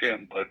knew it was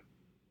him, but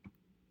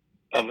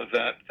other than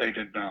that, they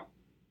didn't know.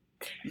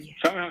 Yeah.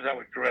 Sometimes I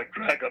would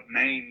drag up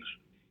names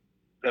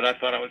that I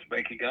thought I was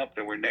making up.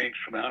 There were names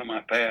from out of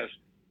my past.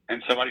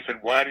 And somebody said,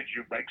 "Why did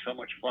you make so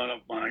much fun of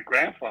my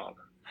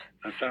grandfather?"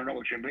 I said, "I don't know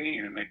what you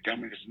mean." And they tell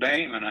me this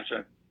name, and I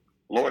said,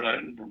 "Lord, I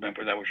didn't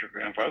remember that was your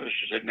grandfather. It's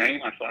just a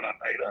name I thought I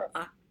made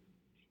up."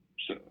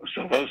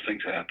 So those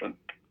things happen.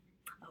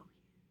 Oh.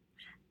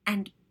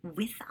 And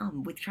with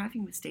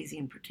Driving Miss Daisy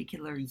in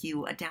particular,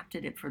 you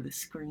adapted it for the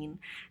screen.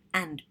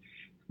 And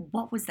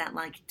what was that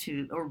like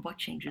or what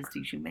changes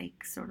did you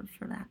make sort of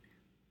for that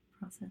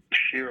process?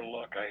 Sheer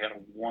luck. I had a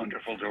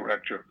wonderful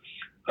director,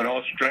 an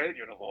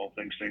Australian of all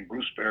things, named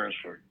Bruce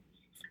Beresford.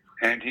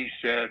 And he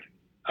said,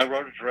 I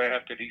wrote a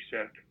draft, and he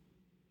said,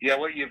 "Yeah,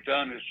 what you've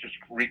done is just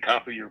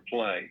recopy your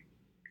play.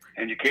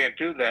 And you can't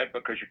do that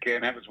because you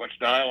can't have as much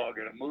dialogue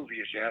in a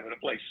movie as you have in a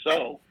play.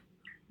 So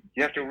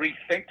you have to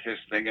rethink this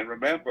thing. And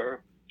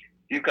remember,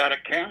 you've got a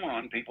camera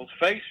on people's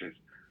faces.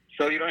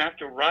 So you don't have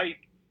to write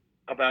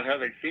about how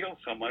they feel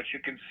so much. You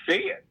can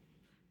see it.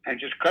 And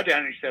just cut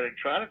down." And he said, "And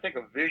try to think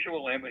of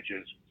visual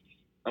images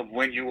of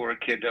when you were a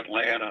kid in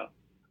Atlanta,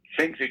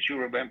 things that you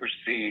remember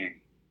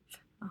seeing,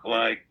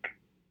 like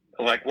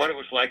what it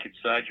was like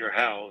inside your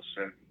house,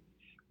 and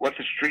what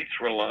the streets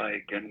were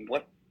like, and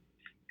what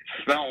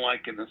it smelled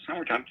like in the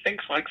summertime,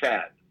 things like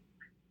that."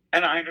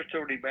 And I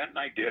understood what he meant, and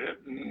I did it.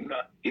 And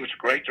he was a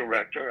great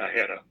director. I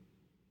had a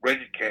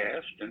rated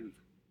cast, and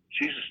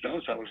Jesus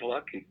knows I was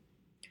lucky.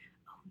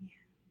 Oh, yeah.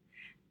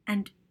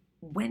 And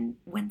when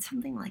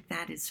something like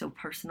that is so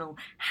personal,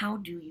 how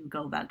do you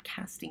go about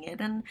casting it?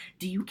 And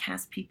do you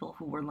cast people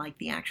who were like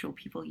the actual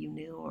people you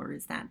knew, or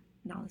is that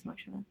not as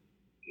much of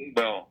it?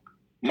 Well,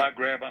 my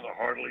grandmother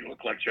hardly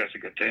looked like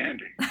Jessica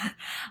Tandy.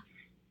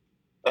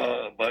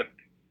 But,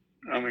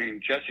 I mean,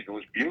 Jessica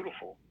was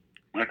beautiful.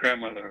 My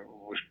grandmother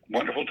was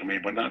wonderful to me,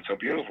 but not so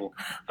beautiful.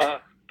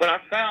 But I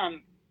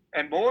found,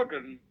 and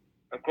Morgan,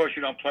 of course,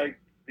 you don't play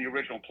the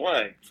original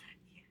play.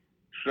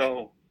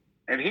 So,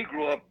 and he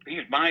grew up,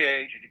 he's my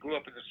age, and he grew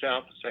up in the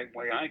South the same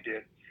way I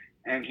did.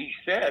 And he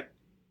said,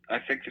 "I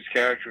think this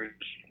character is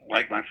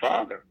like my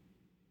father."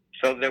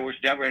 So there was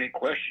never any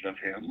question of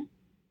him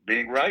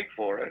being right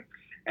for it.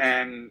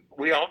 And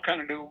we all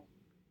kind of knew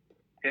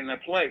in the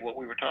play what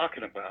we were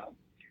talking about.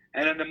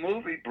 And in the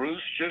movie,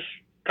 Bruce just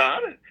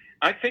got it.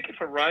 I think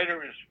if a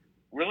writer is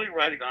really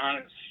writing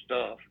honest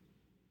stuff,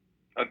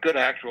 a good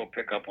actor will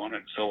pick up on it,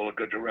 and so will a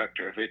good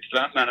director. If it's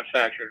not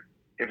manufactured,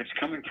 if it's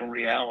coming from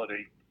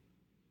reality,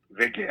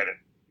 they get it.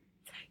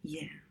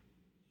 Yeah.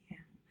 Yeah.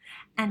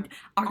 And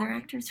are there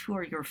actors who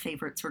are your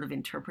favorite sort of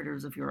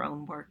interpreters of your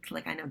own work?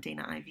 Like, I know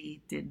Dana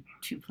Ivey did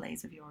 2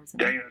 plays of yours.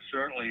 Dana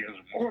certainly is.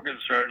 Morgan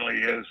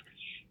certainly is.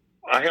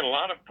 I had a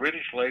lot of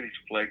British ladies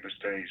play Miss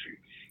Daisy,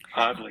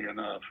 oddly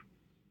enough.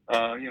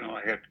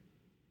 I had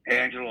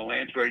Angela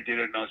Lansbury did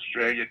it in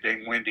Australia.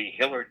 Dame Wendy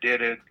Hiller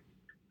did it.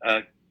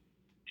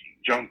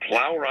 Joan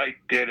Plowright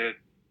did it.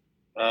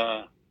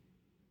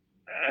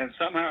 And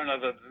somehow or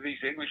another,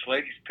 these English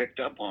ladies picked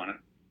up on it.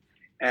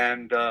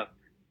 And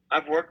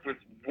I've worked with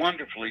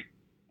wonderfully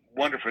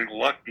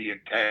lucky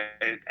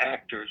and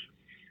actors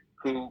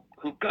who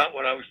got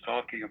what I was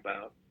talking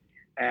about.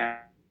 And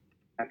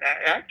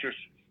actors,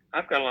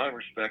 I've got a lot of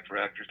respect for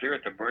actors. They're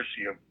at the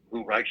mercy of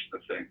who writes the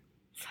thing.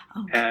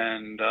 Oh.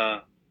 And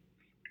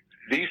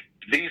these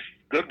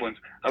good ones.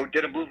 I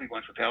did a movie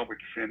once with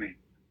Albert Finney,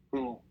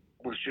 who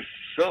was just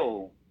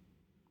so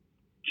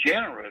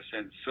generous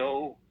and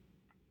so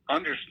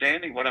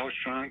understanding what I was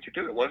trying to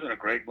do. It wasn't a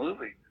great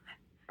movie,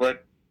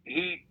 but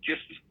he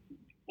just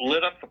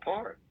lit up the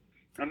part.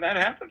 And that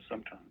happens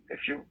sometimes.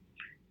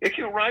 If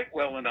you write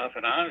well enough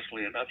and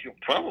honestly enough, you'll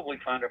probably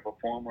find a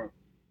performer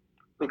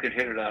who can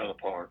hit it out of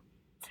the park.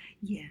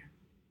 Yeah.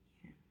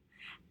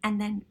 And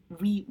then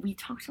we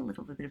talked a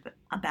little bit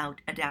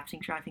about adapting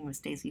Driving Miss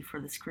Daisy for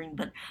the screen,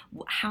 but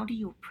how do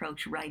you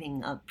approach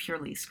writing a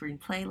purely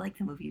screenplay like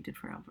the movie you did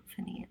for Albert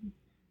Finney?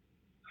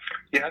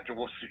 You have to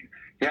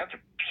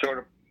sort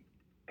of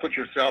put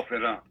yourself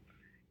in a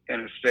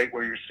state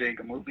where you're seeing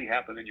a movie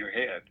happen in your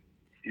head.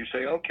 You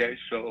say, okay,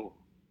 so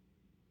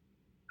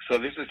So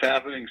this is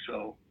happening.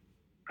 So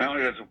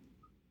apparently it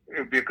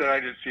would be a good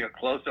idea to see a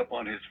close up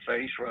on his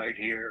face right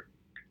here,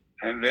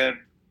 and then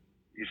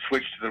you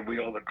switch to the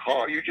wheel of the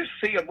car. You just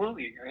see a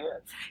movie in your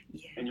head,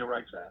 Yeah. and you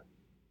write that.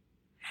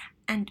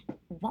 And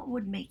what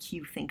would make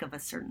you think of a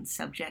certain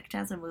subject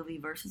as a movie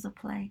versus a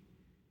play?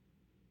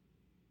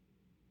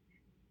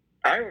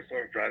 I always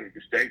thought Driving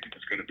the Stage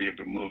was going to be a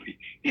good movie,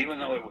 even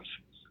though it was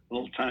a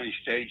little tiny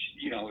stage.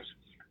 You know, it was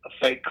a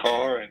fake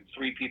car and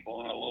three people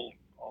on a little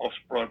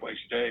off-Broadway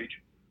stage.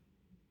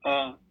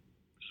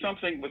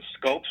 Something with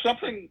scope,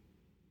 something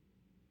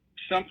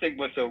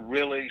with a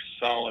really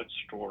solid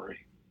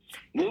story.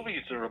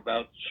 Movies are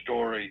about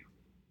story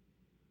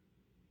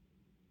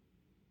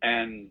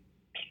and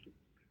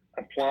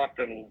a plot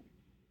that'll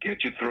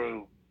get you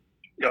through.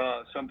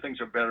 Some things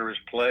are better as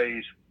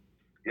plays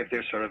if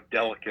they're sort of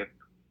delicate.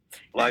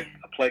 Like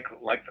a play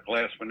like The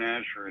Glass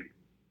Menagerie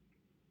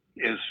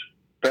is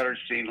better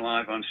seen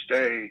live on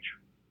stage.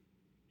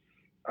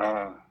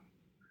 I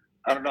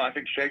don't know. I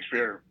think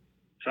Shakespeare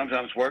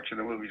sometimes works in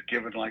the movies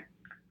given, like,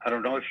 I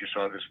don't know if you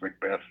saw this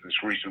Macbeth,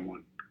 this recent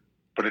one,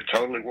 but it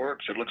totally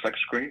works. It looks like a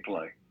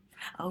screenplay.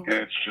 Oh. And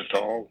it's just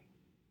all,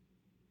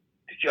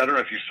 I don't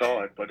know if you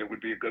saw it, but it would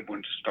be a good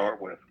one to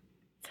start with.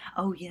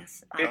 Oh,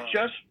 yes.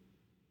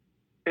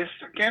 It's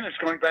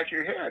going back to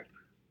your head.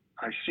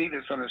 I see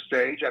this on the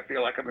stage. I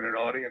feel like I'm in an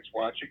audience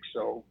watching,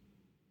 so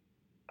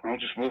I'll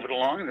just move it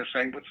along. And the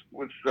same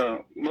with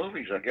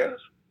movies, I guess.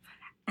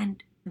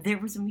 And there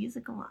was a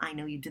musical, I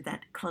know you did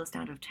that, closed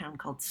out of town,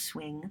 called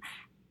Swing.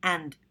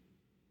 And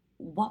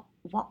what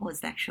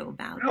was that show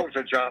about? It was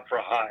a job for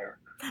hire.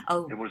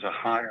 Oh. It was a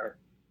hire.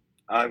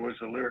 I was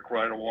the lyric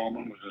writer,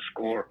 Wallman was the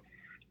score,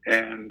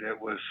 and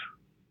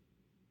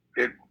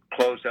it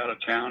closed out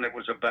of town. It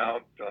was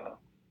about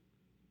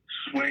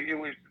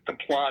swing. The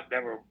plot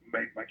never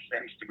made much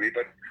sense to me,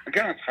 but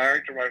again, I was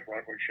hired to write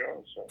Broadway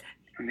shows, so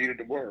I needed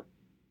to work.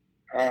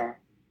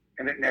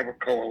 And it never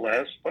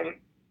coalesced, but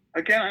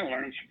again, I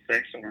learned some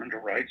things. I learned to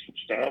write some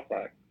stuff.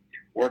 I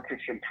worked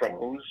with some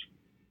pros,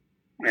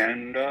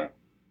 and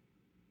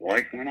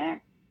life went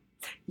on.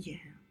 Yeah.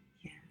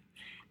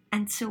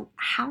 And so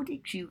how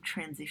did you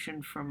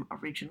transition from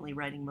originally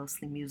writing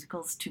mostly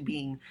musicals to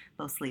being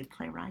mostly a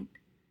playwright?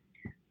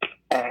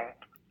 I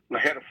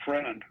had a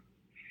friend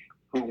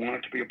who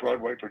wanted to be a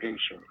Broadway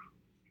producer,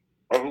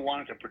 or who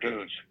wanted to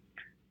produce,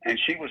 and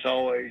she was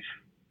always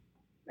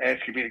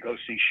asking me to go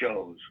see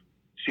shows,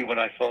 see what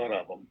I thought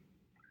of them.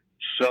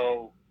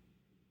 So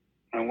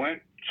I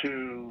went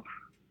to,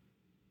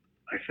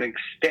 I think,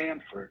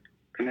 Stamford,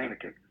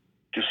 Connecticut,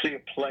 to see a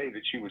play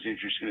that she was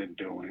interested in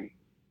doing.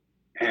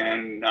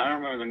 And I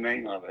don't remember the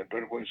name of it,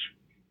 but it was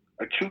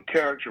a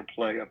 2-character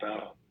play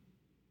about a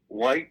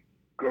white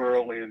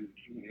girl in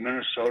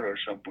Minnesota or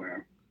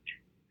somewhere,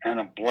 and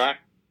a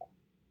black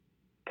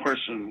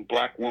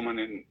woman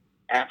in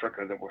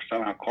Africa that were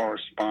somehow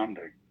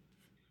corresponding.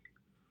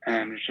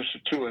 And it's just the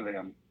two of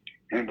them.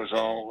 And it was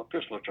all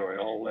epistolatory,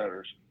 all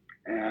letters,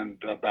 and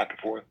back and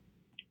forth.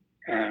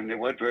 And it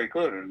went very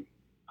good. And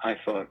I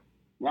thought,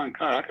 my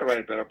God, I could write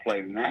a better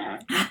play than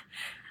that.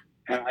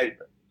 And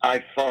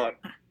I thought,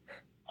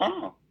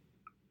 oh,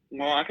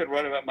 well, I could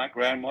write about my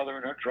grandmother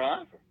and her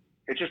driver.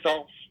 It just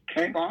all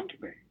came on to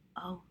me.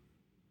 Oh.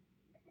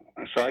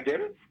 And so I did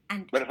it.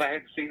 And but if I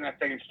hadn't seen that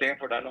thing in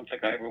Stanford, I don't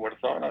think I ever would have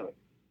thought of it.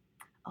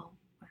 Oh,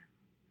 wow.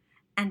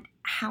 And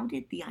how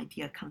did the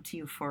idea come to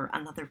you for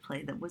another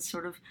play that was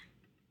sort of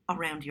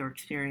around your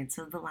experience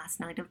of The Last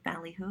Night of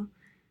Ballyhoo?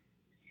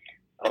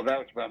 Oh, that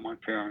was about my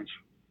parents.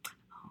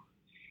 Oh.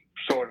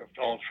 Sort of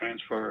all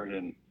transferred,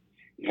 and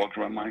walked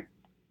around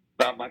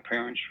about my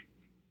parents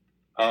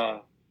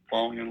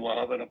falling in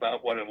love, and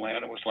about what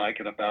Atlanta was like,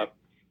 and about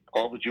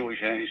all the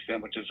Jewish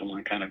anti-Semitism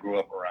I kind of grew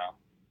up around.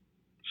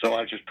 So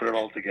I just put it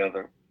all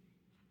together,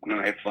 and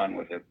I had fun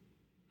with it.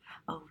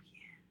 Oh,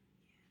 yeah.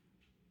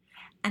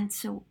 And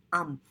so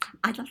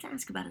I'd like to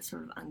ask about a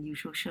sort of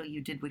unusual show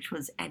you did, which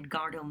was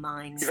Edgardo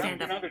Mine. That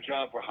was another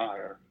job for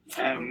hire.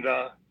 And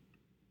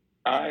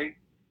I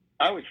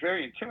was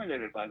very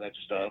intimidated by that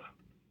stuff,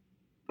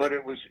 but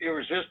it was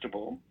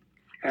irresistible.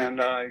 And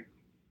I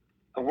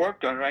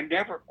worked on it. I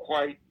never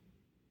quite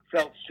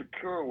felt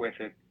secure with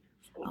it.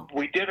 Oh.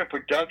 We did a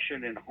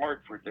production in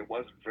Hartford that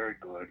wasn't very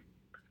good.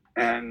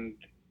 And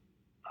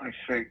I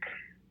think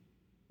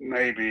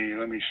maybe,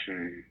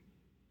 7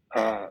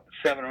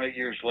 or 8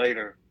 years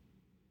later,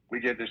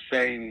 we did the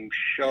same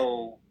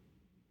show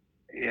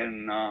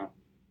in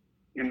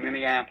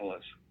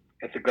Minneapolis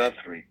at the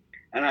Guthrie.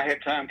 And I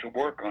had time to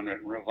work on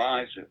it and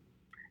revise it.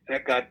 And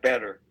it got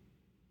better.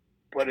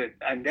 But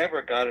I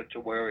never got it to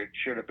where it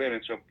should have been.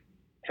 It's so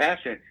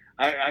fascinating.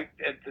 At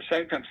the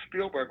same time,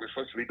 Spielberg was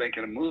supposed to be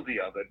making a movie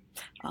of it.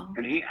 Oh.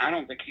 And I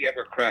don't think he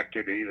ever cracked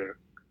it either.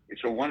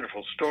 It's a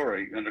wonderful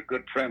story and a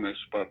good premise,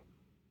 but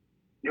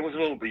it was a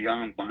little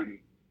beyond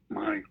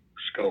my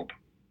scope.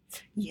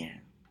 Yeah.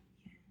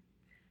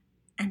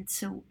 And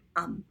so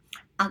a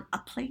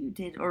play you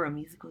did, or a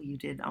musical you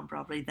did on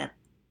Broadway that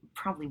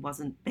probably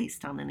wasn't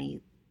based on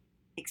any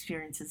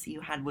experiences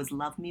you had, was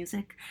Love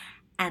Music.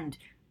 And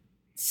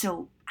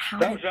so How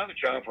That did? was another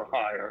job for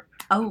hire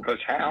Oh, because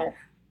Hal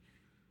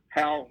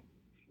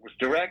was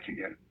directing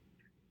it,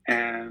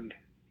 and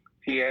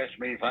he asked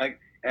me if I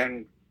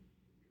and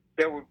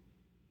there were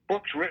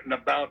books written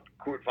about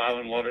Kurt Weill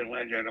and Loving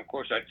Linja, and of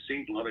course I'd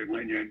seen Loving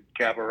Linja and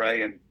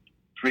Cabaret and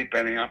Three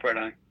Penny Opera,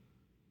 and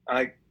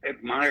I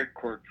admired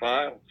Kurt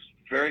Weill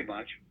very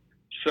much.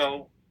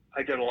 So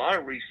I did a lot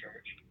of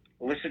research,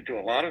 listened to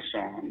a lot of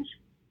songs,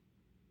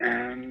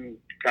 and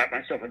got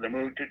myself in the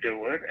mood to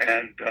do it.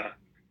 And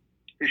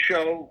the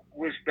show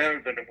was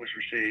better than it was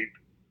received.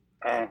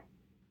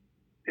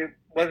 It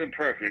wasn't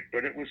perfect,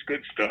 but it was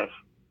good stuff,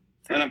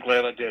 and I'm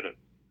glad I did it.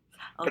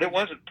 But it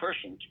wasn't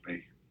personal to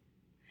me.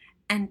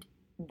 And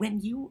when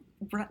you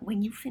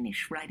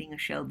finish writing a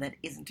show that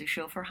isn't a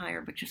show for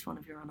hire but just one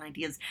of your own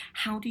ideas,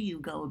 how do you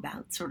go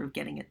about sort of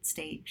getting it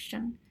staged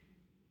and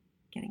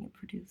getting it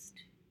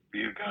produced?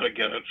 You've got to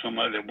get it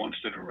somebody that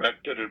wants to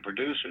direct it and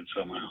produce it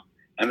somehow,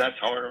 and that's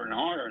harder and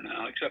harder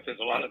now. Except there's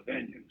a lot of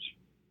venues.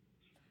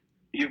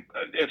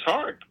 It's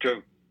hard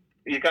to.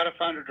 You got to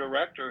find a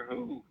director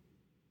who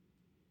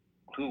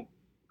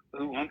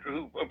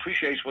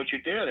appreciates what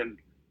you did and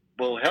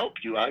will help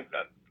you.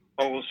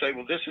 Or will say,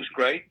 well, this is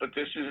great, but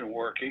this isn't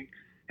working.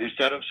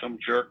 Instead of some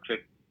jerk that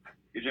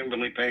isn't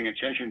really paying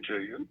attention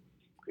to you.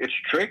 It's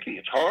tricky.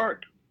 It's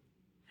hard.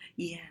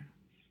 Yeah.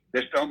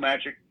 There's no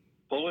magic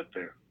bullet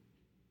there.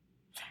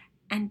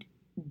 And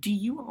do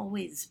you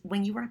always,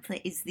 when you write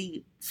play, is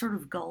the sort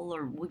of goal,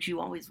 or would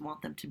you always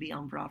want them to be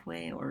on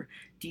Broadway, or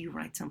do you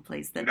write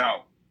someplace that?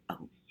 No.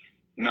 Oh.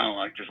 No,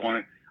 I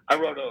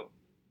wrote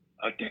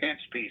a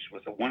dance piece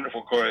with a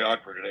wonderful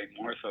choreographer named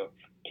Martha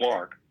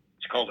Clark.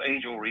 It's called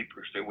Angel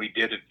Reapers that we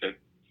did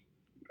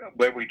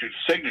where we did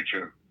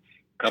Signature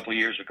a couple of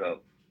years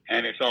ago.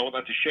 And it's all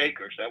about the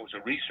Shakers. That was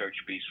a research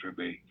piece for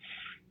me.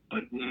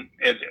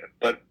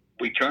 But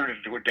we turned it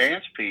into a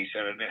dance piece,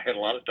 and it had a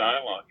lot of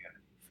dialogue in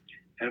it.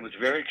 And it was a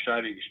very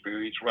exciting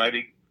experience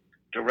writing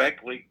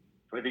directly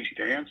for these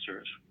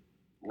dancers,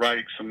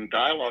 writing some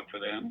dialogue for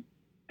them.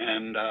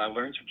 And I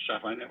learned some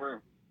stuff I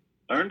never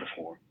learned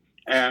before.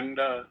 And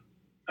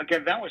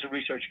again, that was a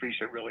research piece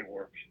that really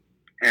worked.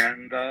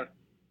 And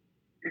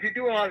if you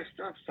do a lot of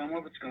stuff, some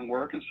of it's going to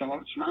work and some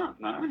of it's not.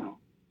 I don't know.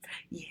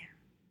 Yeah.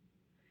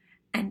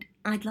 And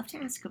I'd love to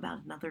ask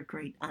about another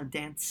great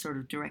dance sort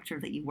of director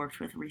that you worked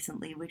with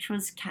recently, which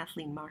was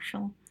Kathleen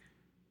Marshall.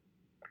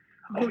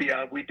 Oh,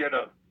 yeah.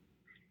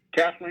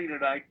 Kathleen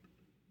and I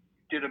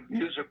did a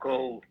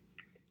musical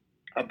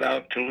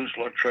about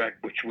Toulouse-Lautrec,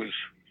 which was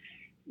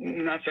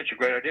not such a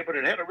great idea, but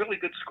it had a really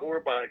good score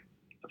by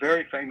a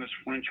very famous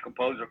French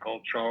composer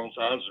called Charles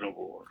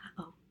Aznavour.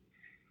 Oh.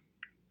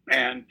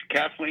 And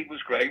Kathleen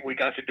was great. We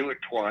got to do it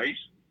twice,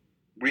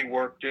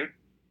 reworked it,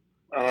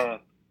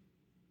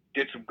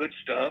 did some good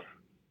stuff.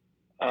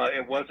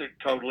 It wasn't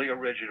totally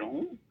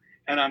original,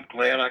 and I'm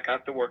glad I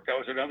got the work. That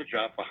was another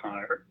job for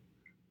hire.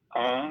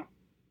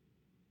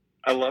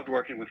 I loved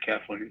working with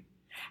Kathleen.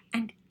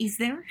 And is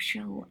there a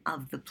show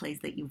of the plays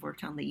that you've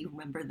worked on that you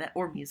remember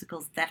or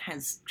musicals that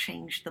has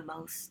changed the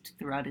most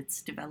throughout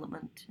its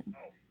development?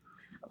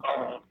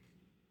 I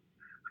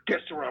guess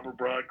The Robber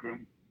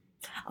Bridegroom.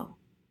 Oh.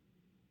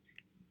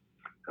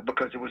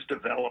 Because it was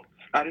developed.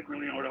 I didn't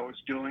really know what I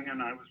was doing,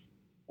 and I was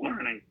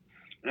learning.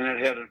 And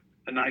it had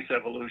a nice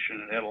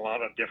evolution. It had a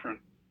lot of different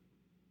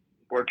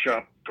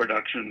workshop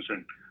productions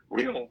and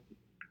real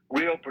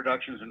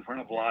productions in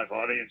front of live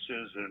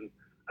audiences. And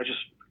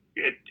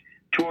it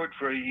toured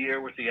for a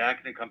year with the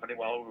acting company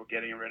while we were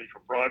getting ready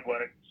for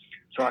Broadway,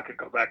 so I could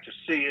go back to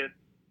see it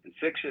and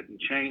fix it and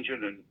change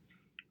it, and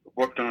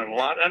worked on it a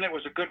lot. And it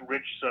was a good,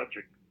 rich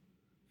subject.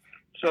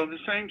 So the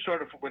same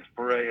sort of with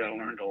Beret, I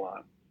learned a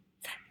lot.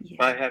 Yeah.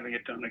 By having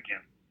it done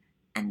again.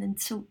 And then,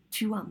 so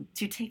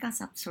to take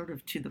us up sort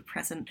of to the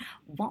present,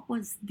 what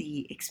was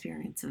the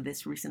experience of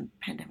this recent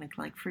pandemic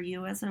like for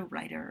you as a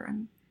writer?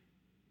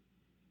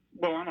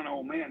 Well, I'm an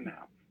old man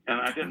now, and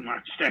I didn't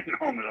mind staying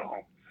home at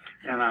all.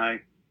 And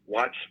I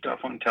watched stuff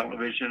on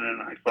television,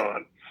 and I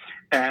thought,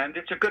 and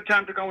it's a good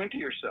time to go into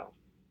yourself,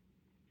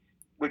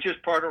 which is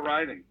part of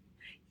writing.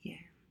 Yeah.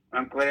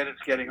 I'm glad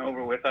it's getting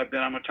over with.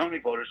 I'm a Tony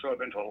voter, so I've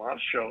been to a lot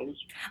of shows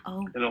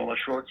in a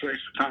short space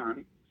of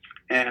time.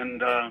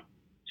 And I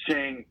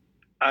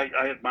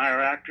admire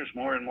actors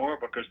more and more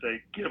because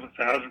they give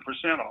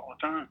 1,000% all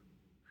the time.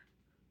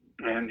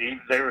 And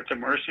they're at the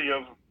mercy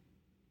of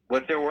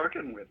what they're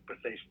working with, but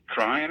they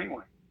try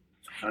anyway.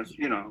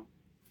 You know.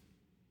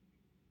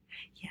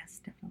 Yes,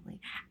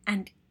 definitely.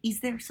 And is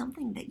there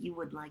something that you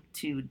would like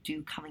to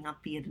do coming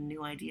up, be it a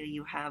new idea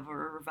you have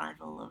or a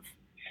revival of?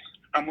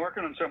 I'm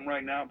working on something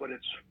right now, but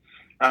it's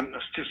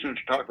too soon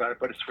to talk about it,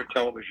 but it's for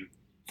television.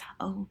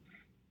 Oh.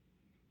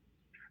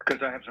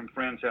 Because I have some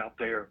friends out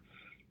there,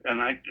 and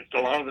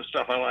a lot of the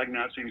stuff I like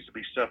now seems to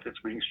be stuff that's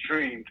being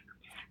streamed.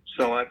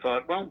 So I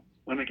thought, well,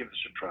 let me give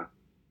this a try.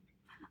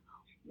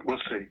 We'll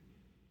see.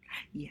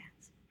 Yes.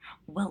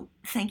 Well,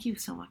 thank you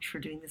so much for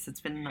doing this. It's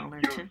been an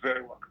honor. You're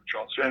very welcome,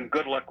 Charles, and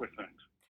good luck with things.